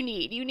 that's what you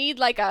need. You need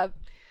like a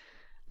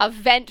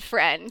vent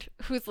friend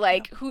who's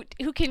like who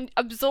can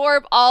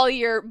absorb all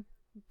your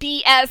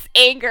BS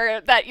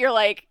anger that you're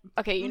like,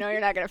 okay, you know you're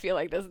not gonna feel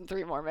like this in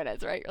 3 more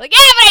minutes, right? You're like,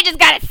 yeah, but I just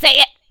gotta say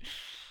it.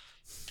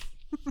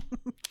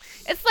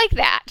 It's like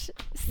that.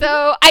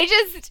 So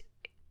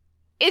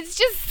it's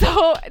just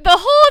so, the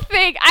whole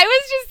thing, I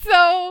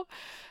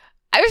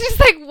was just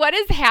like, what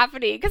is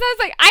happening? Because I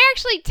was like, I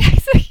actually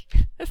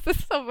texted, this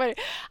is so funny.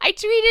 I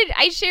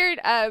shared,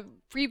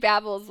 Bree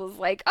Babbles was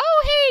like,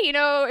 oh, hey,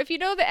 if you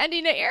know the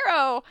ending of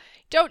Arrow,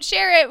 don't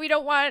share it. We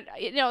don't want,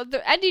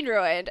 the ending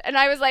ruined. And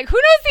I was like, who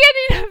knows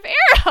the ending of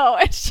Arrow?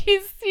 And she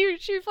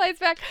replies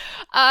back,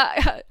 I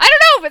don't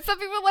know, but some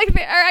people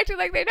are acting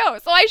like they know.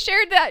 So I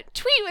shared that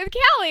tweet with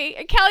Callie,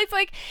 and Callie's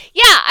like,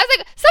 yeah. I was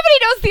like, somebody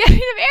knows the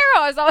ending of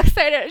Arrow. I was all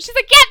excited. And she's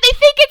like, yeah, they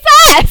think it's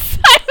us.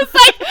 I was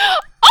like,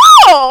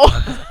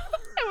 oh.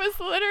 It was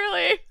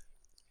literally.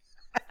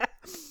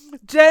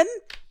 Jen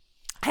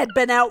had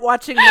been out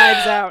watching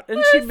Knives Out,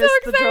 and she missed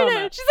the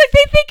drama. She's like,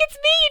 they think it's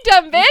me, you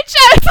dumb bitch.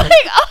 I was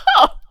like,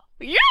 oh,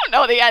 you don't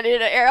know the ending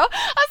of Arrow.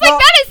 I was like,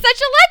 that is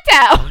such a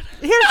letdown.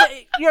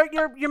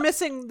 You're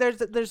missing.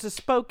 There's a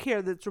spoke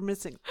here that's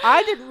missing.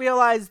 I didn't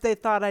realize they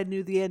thought I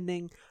knew the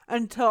ending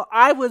until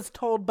I was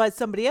told by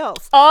somebody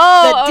else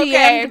that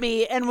DM'd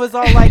me and was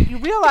all like, you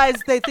realize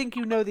they think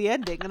you know the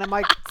ending, and I'm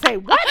like, say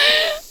what?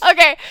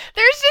 Okay,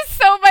 there's just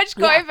so much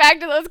going back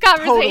to those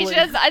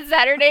conversations on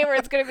Saturday where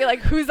it's gonna be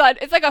like,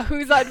 it's like a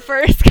who's on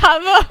first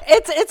combo.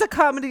 It's a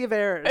comedy of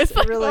errors. It's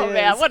like, really is.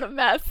 Man, what a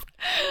mess.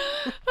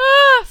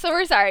 So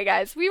we're sorry,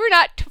 guys. We were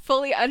not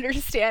fully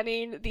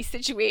understanding the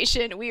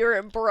situation we were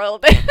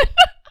embroiled in.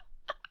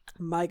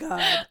 My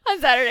God. On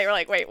Saturday, we're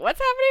like, wait, what's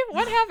happening?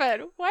 What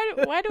happened?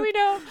 Why do we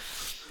know?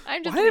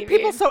 I'm just Why are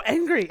people so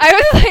angry? I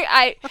was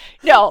like,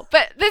 no,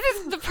 but this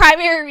is the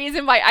primary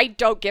reason why I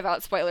don't give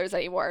out spoilers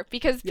anymore,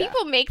 because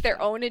people make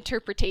their own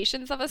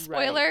interpretations of a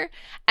spoiler,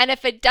 and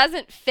if it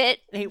doesn't fit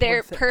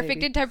their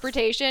perfect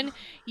interpretation,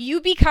 you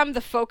become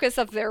the focus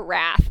of their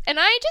wrath. And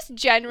I just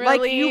generally,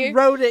 like, you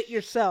wrote it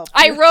yourself.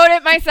 I wrote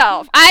it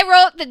myself. I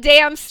wrote the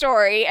damn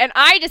story, and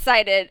I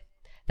decided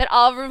that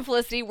Oliver and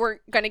Felicity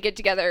weren't going to get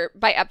together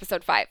by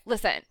episode 5.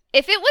 Listen,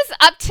 if it was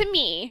up to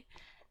me,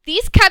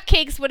 these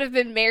cupcakes would have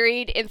been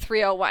married in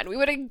 301. We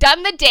would have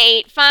done the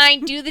date,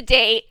 fine, do the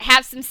date,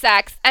 have some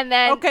sex, and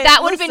then that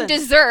would have been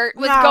dessert,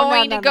 was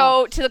going to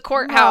go to the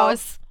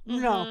courthouse.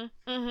 No.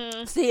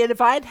 See, and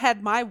if I'd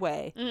had my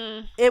way,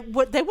 they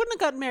wouldn't have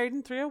gotten married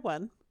in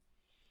 301.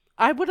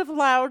 I would have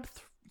allowed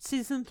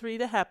season 3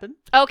 to happen.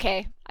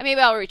 Okay, maybe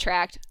I'll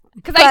retract.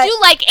 Because I do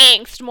like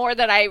angst more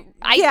than I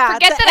forget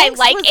that I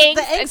like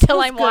angst until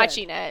I'm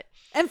watching it.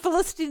 And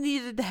Felicity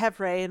needed to have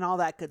Ray and all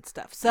that good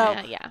stuff. So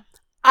yeah.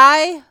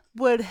 I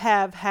would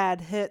have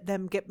had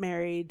them get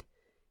married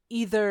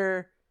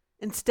either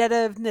instead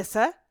of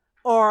Nyssa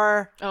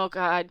or... Oh,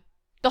 God.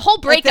 The whole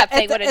breakup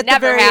thing would have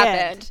never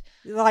happened.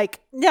 Like,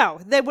 no,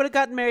 they would have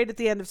gotten married at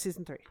the end of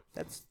season 3.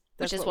 That's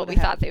which is what we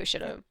thought they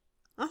should have.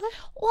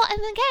 Well, and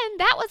again,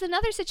 that was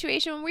another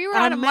situation when we were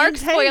on a Mark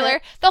maintain spoiler.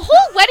 it. The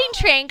whole wedding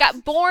train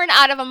got born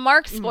out of a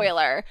Mark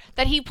spoiler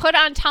that he put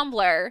on Tumblr,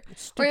 where he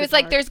Stupid was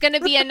like, Mark. "There's going to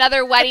be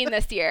another wedding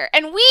this year,"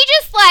 and we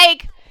just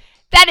like.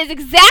 That is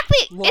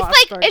exactly.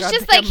 Lost our It's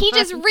just like goddamn he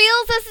just minds.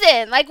 reels us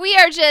in. Like we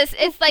are just.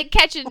 It's like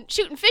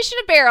shooting fish in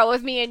a barrel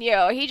with me and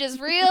you. He just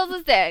reels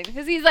us in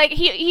because he's like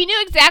he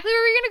knew exactly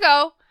where we were gonna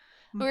go.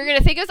 We were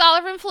gonna think it was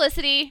Oliver and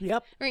Felicity.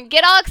 Yep. We're gonna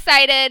get all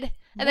excited,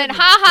 and then What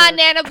a ha jerk.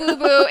 Nana Boo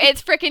Boo,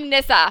 it's freaking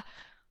Nissa,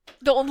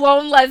 the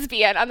lone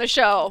lesbian on the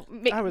show,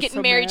 I was getting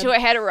so married mad. to a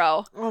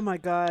hetero. Oh my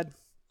god.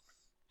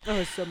 I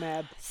was so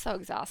mad. So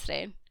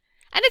exhausting.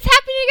 And it's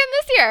happening again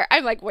this year.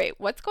 I'm like, wait,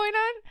 what's going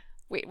on?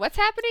 Wait, what's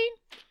happening?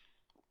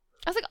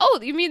 I was like, oh,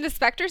 you mean the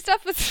Spectre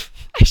stuff was...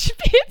 I should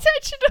pay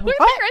attention to what?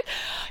 What?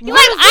 You're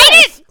What like, is I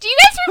this? didn't... Do you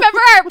guys remember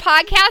our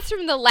podcast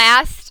from the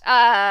last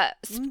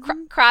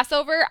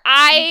crossover?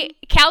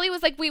 Callie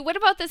was like, wait, what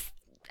about this?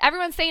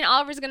 Everyone's saying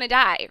Oliver's going to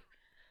die.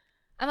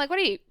 I'm like, what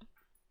are you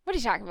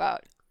talking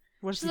about?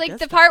 What She's like,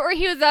 the part where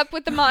he was up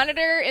with the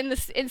monitor in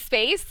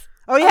space.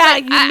 Oh yeah,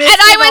 Like, you missed and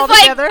I it was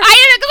like, altogether.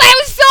 I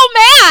was so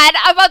mad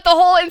about the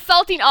whole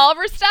insulting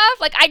Oliver stuff.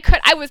 Like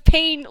I was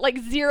paying like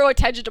zero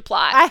attention to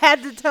plot. I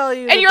had to tell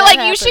you. And you're that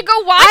like, you should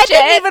happened. go watch I it.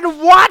 didn't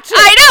even watch it.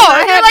 I know. I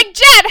And you're had- like,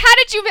 Jen, how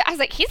did you? I was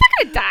like, he's not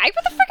gonna die.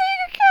 What the frick are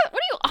you? What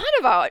are you on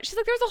about? She's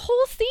like, there was a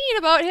whole scene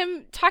about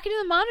him talking to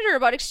the monitor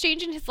about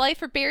exchanging his life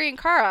for Barry and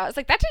Kara. I was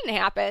like, that didn't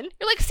happen.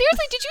 You're like,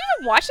 seriously? Did you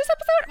even watch this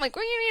episode? I'm like,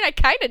 what do you mean? I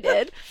kind of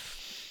did.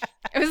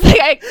 It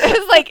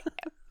was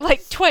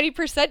like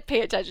 20%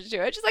 pay attention to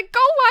it. She's like, go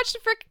watch the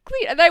freaking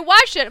clean. And then I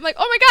watched it. I'm like,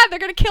 oh my god, they're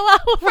gonna kill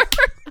Oliver.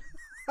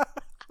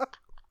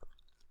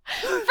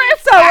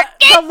 So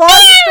the long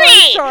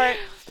story short,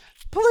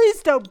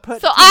 please don't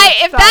put. So too much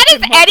if stock that is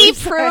in what any we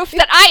say. proof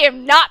that I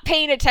am not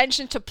paying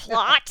attention to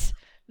plot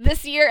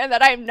this year and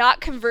that I am not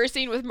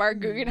conversing with Mark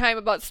Guggenheim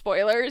about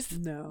spoilers,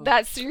 No.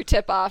 that's your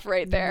tip off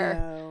right there.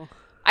 No.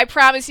 I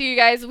promise you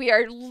guys, we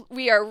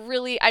are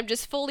really. I'm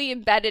just fully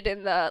embedded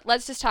in the.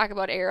 Let's just talk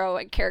about Arrow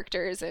and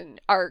characters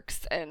and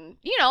arcs and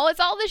it's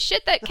all this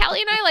shit that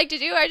Callie and I like to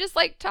do. I just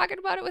like talking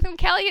about it with him.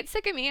 Callie gets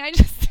sick of me. I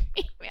just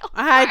email.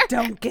 I her.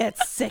 don't get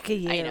sick of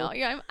you. I know.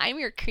 I'm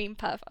your cream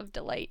puff of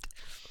delight.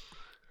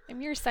 I'm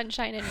your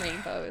sunshine and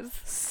rainbows.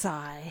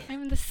 Sigh.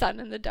 I'm the sun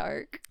in the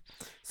dark.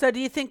 So do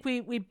you think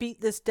we beat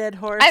this dead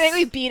horse? I think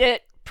we beat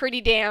it pretty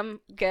damn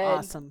good.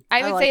 Awesome.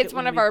 I would like say it it's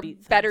one when of we our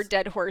beat better things.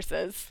 dead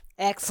horses.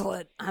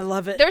 Excellent. I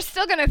love it. They're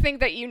still gonna think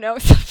that you know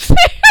something.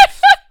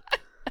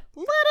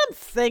 Let them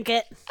think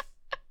it.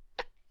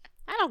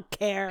 I don't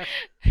care.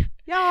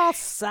 Y'all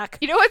suck.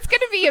 You know what's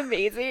gonna be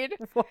amazing?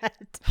 What?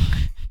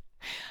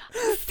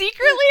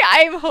 Secretly,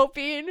 I'm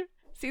hoping.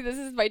 See, this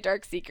is my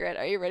dark secret.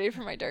 Are you ready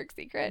for my dark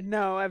secret?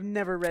 No, I'm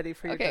never ready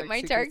for your Okay, dark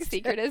my dark secrets.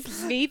 secret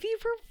is maybe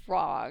we're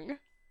wrong,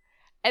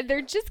 and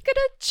they're just gonna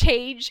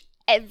change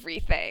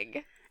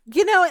everything.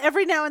 You know,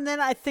 every now and then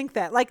I think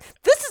that. Like,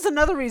 this is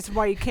another reason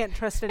why you can't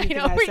trust anything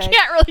I we say.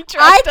 can't really trust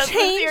I us this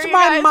change year, you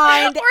my guys.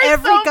 mind We're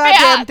every so goddamn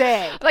bad.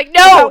 day. Like,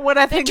 no, about what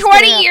I the think's 20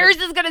 gonna happen. years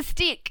is gonna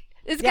stick.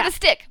 It's Yeah. gonna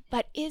stick,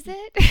 but is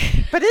it?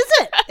 But is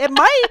it? It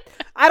might.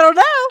 I don't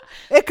know.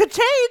 It could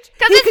change.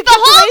 Because He it's could the get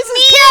to whole raise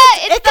his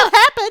Mia. kids. It could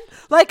happen.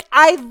 Like,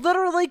 I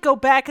literally go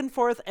back and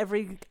forth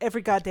every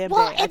goddamn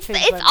Well, day. I it's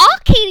change my all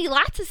mind. Katie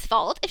Lotz's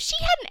fault. If she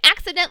hadn't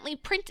accidentally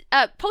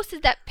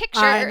posted that picture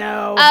I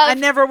know. of I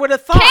never would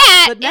have thought.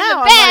 Cat but in now the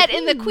I'm bed like,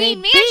 in the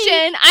Queen maybe.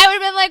 Mansion, I would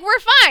have been like, we're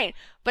fine.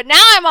 But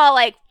now I'm all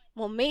like,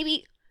 well,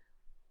 maybe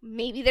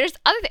there's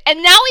other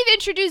and now we've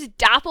introduced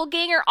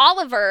Doppelganger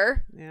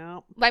Oliver. Yeah.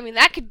 I mean,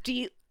 that could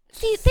be.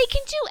 See, they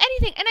can do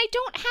anything, and I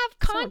don't have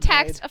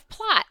context weird. of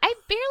plot. I'm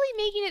barely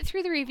making it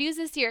through the reviews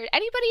this year.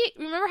 Anybody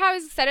remember how I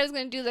said I was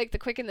going to do like the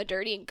quick and the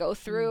dirty and go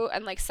through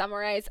and like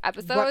summarize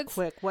episodes? What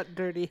quick? What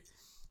dirty?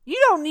 You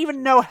don't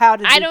even know how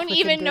to do I don't quick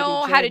even and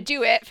know dirty, how to Jen.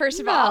 do it,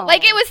 first of all. No.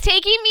 Like, it was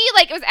taking me,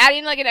 like, it was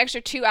adding, like, an extra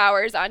 2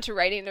 hours onto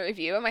writing the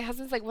review. And my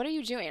husband's like, what are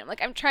you doing? I'm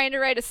like, I'm trying to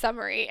write a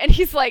summary. And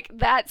he's like,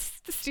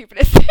 that's the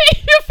stupidest thing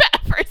you've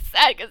ever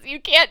said, because you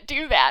can't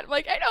do that. I'm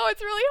like, I know,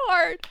 it's really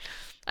hard.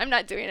 I'm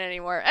not doing it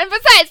anymore. And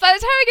besides, by the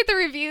time I get the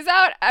reviews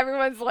out,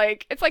 everyone's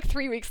like, it's like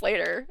 3 weeks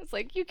later. It's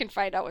like, you can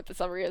find out what the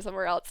summary is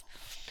somewhere else.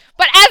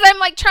 But as I'm,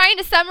 like, trying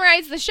to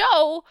summarize the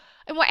show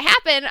and what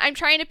happened, I'm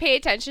trying to pay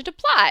attention to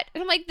plot.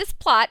 And I'm like, this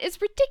plot is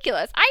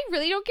ridiculous. I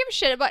really don't give a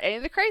shit about any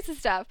of the Crisis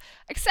stuff.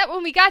 Except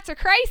when we got to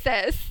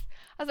Crisis,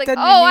 I was like, Then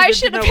you oh, I needed to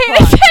should have know paid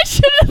plot.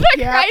 attention to the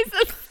Yep.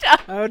 Crisis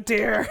stuff. Oh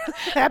dear.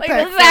 That Like,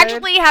 this is backfired.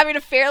 actually having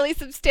a fairly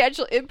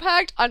substantial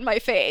impact on my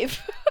fave.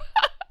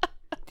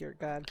 Dear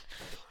God.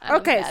 I'm a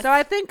Okay, mess. so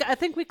I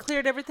think we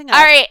cleared everything up.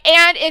 All right,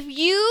 and if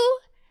you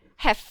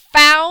have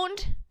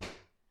found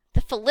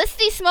the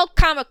Felicity Smoke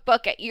comic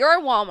book at your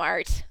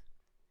Walmart,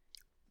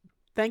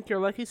 Thank your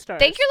lucky stars.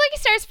 thank your lucky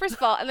stars, first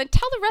of all, and then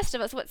tell the rest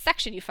of us what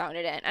section you found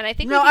it in. And I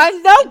think No, we I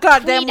can know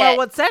goddamn tweet well it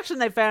what section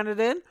they found it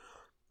in.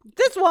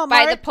 This Walmart.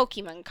 by the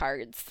Pokemon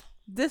cards.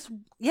 this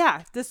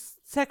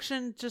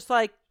section just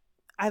like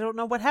I don't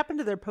know what happened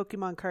to their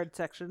Pokemon card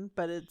section,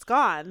 but it's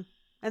gone,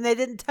 and they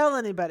didn't tell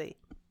anybody.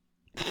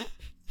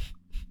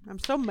 I'm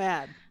so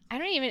mad. I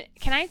don't even.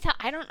 Can I tell?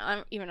 I don't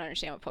even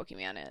understand what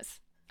Pokemon is.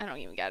 I don't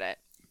even get it.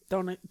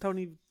 Don't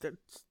even.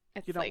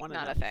 It's you don't like want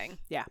not know. a thing.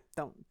 Yeah.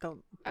 Don't.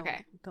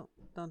 Okay.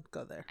 Don't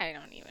go there. I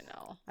don't even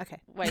know. Okay.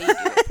 What do you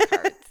do with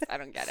cards? I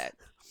don't get it.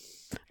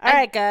 All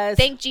right, guys.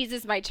 Thank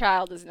Jesus, my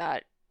child is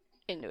not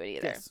into it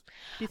either. Yes.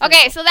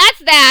 Okay, so that's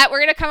that. We're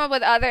gonna come up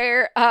with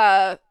other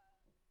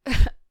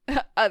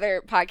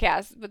other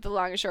podcasts, but the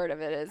long and short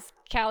of it is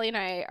Callie and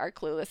I are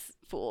clueless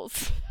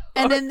fools.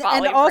 And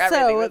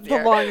also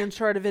the long and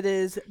short of it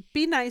is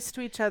be nice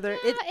to each other.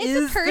 Yeah,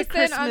 it's a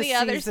person on the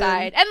other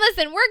side. And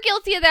listen, we're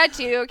guilty of that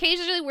too.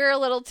 Occasionally we're a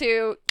little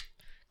too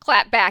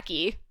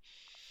clapbacky.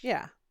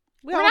 Yeah.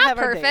 We're not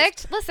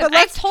perfect. Listen,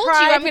 I told you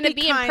I'm going to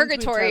be in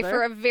purgatory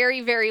for a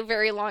very, very,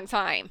 very long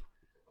time.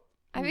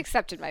 I've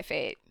accepted my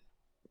fate.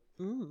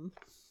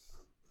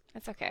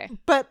 That's okay.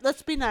 But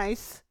let's be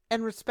nice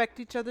and respect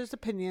each other's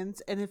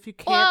opinions. And if you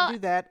can't do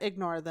that,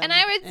 ignore them. And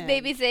I would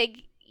maybe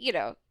say,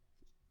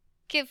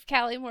 give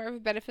Callie more of a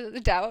benefit of the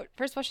doubt.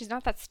 First of all, she's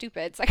not that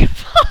stupid. Second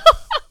of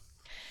all,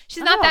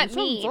 she's not that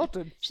mean.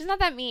 Insulted. She's not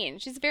that mean.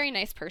 She's a very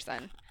nice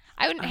person.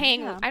 I wouldn't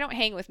I don't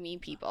hang with mean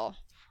people.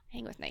 I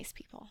hang with nice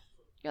people.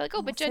 You're like,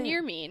 oh, but Jen,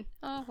 you're mean.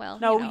 Oh, well.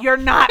 No, you're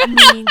not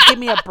mean. Give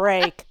me a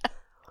break.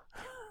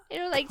 I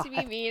don't like to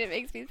be mean. It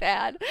makes me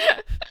sad.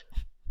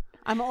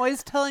 I'm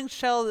always telling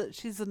Shell that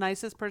she's the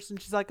nicest person.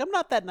 She's like, I'm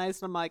not that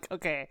nice. And I'm like,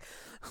 okay.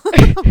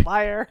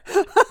 Liar.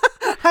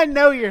 I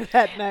know you're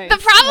that nice. The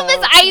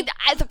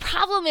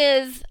problem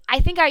is I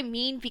think I'm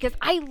mean because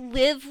I'm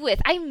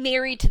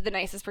married to the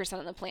nicest person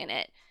on the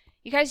planet.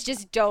 You guys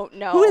just don't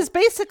know. Who is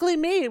basically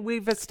me,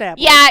 we've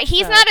established. Yeah,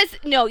 he's not as...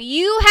 No,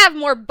 you have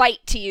more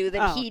bite to you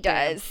than he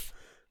does.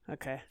 Damn.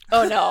 Okay.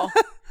 Oh, no.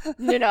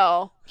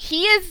 No.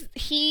 If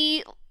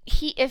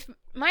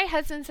my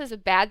husband says a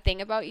bad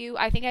thing about you,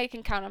 I think I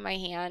can count on my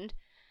hand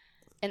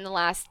in the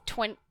last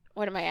 20...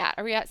 What am I at?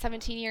 Are we at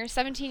 17 years?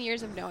 17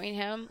 years of knowing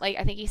him. Like,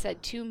 I think he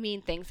said 2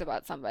 mean things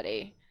about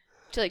somebody.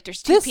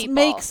 There's 2 people. This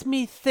makes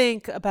me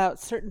think about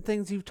certain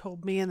things you've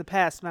told me in the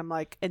past, and I'm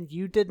like, and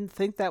you didn't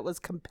think that was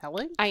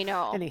compelling? I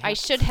know. Anyhow. I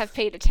should have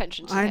paid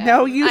attention to him. I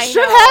know you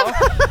should have.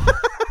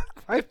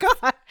 My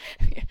God.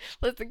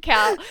 Listen,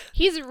 Cal,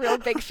 he's a real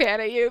big fan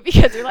of you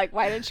because you're like,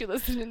 why didn't you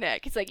listen to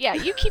Nick? He's like, yeah,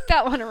 you keep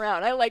that one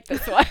around. I like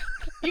this one.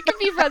 You can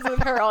be friends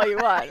with her all you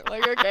want. I'm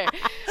like, okay.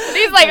 And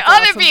he's like, That's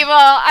other awesome. people.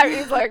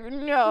 He's like,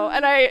 no.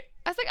 And I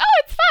was like,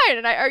 oh, it's fine.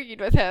 And I argued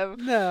with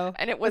him. No.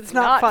 And it was it's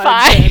not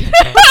fine.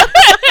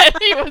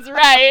 He was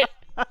right.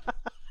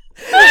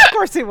 Of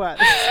course he was.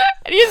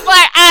 And he's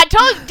like,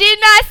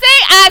 didn't I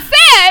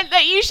said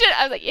that you should.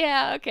 I was like,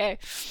 yeah, okay.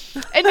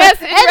 And yes,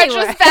 in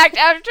retrospect,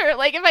 after,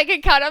 like, if I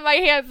could count on my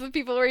hands the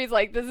people where he's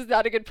like, this is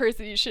not a good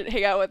person, you shouldn't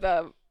hang out with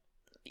them.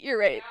 You're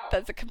right.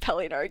 That's a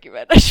compelling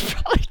argument. I should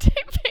probably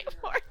pay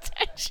more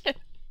attention.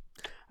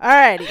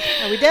 Alrighty.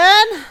 Are we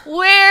done?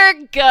 We're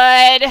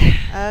good.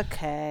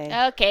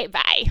 Okay. Okay,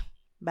 bye.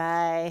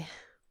 Bye.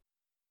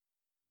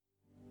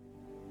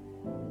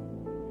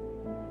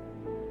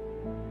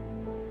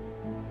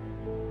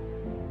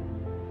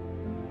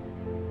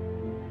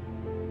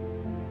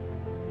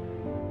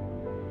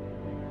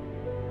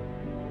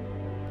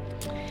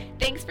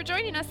 Thanks for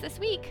joining us this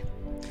week.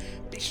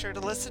 Be sure to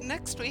listen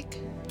next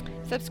week.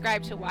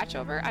 Subscribe to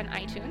Watchover on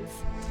iTunes.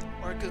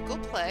 Or Google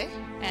Play.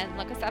 And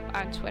look us up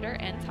on Twitter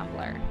and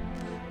Tumblr.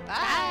 Bye.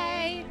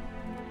 Bye.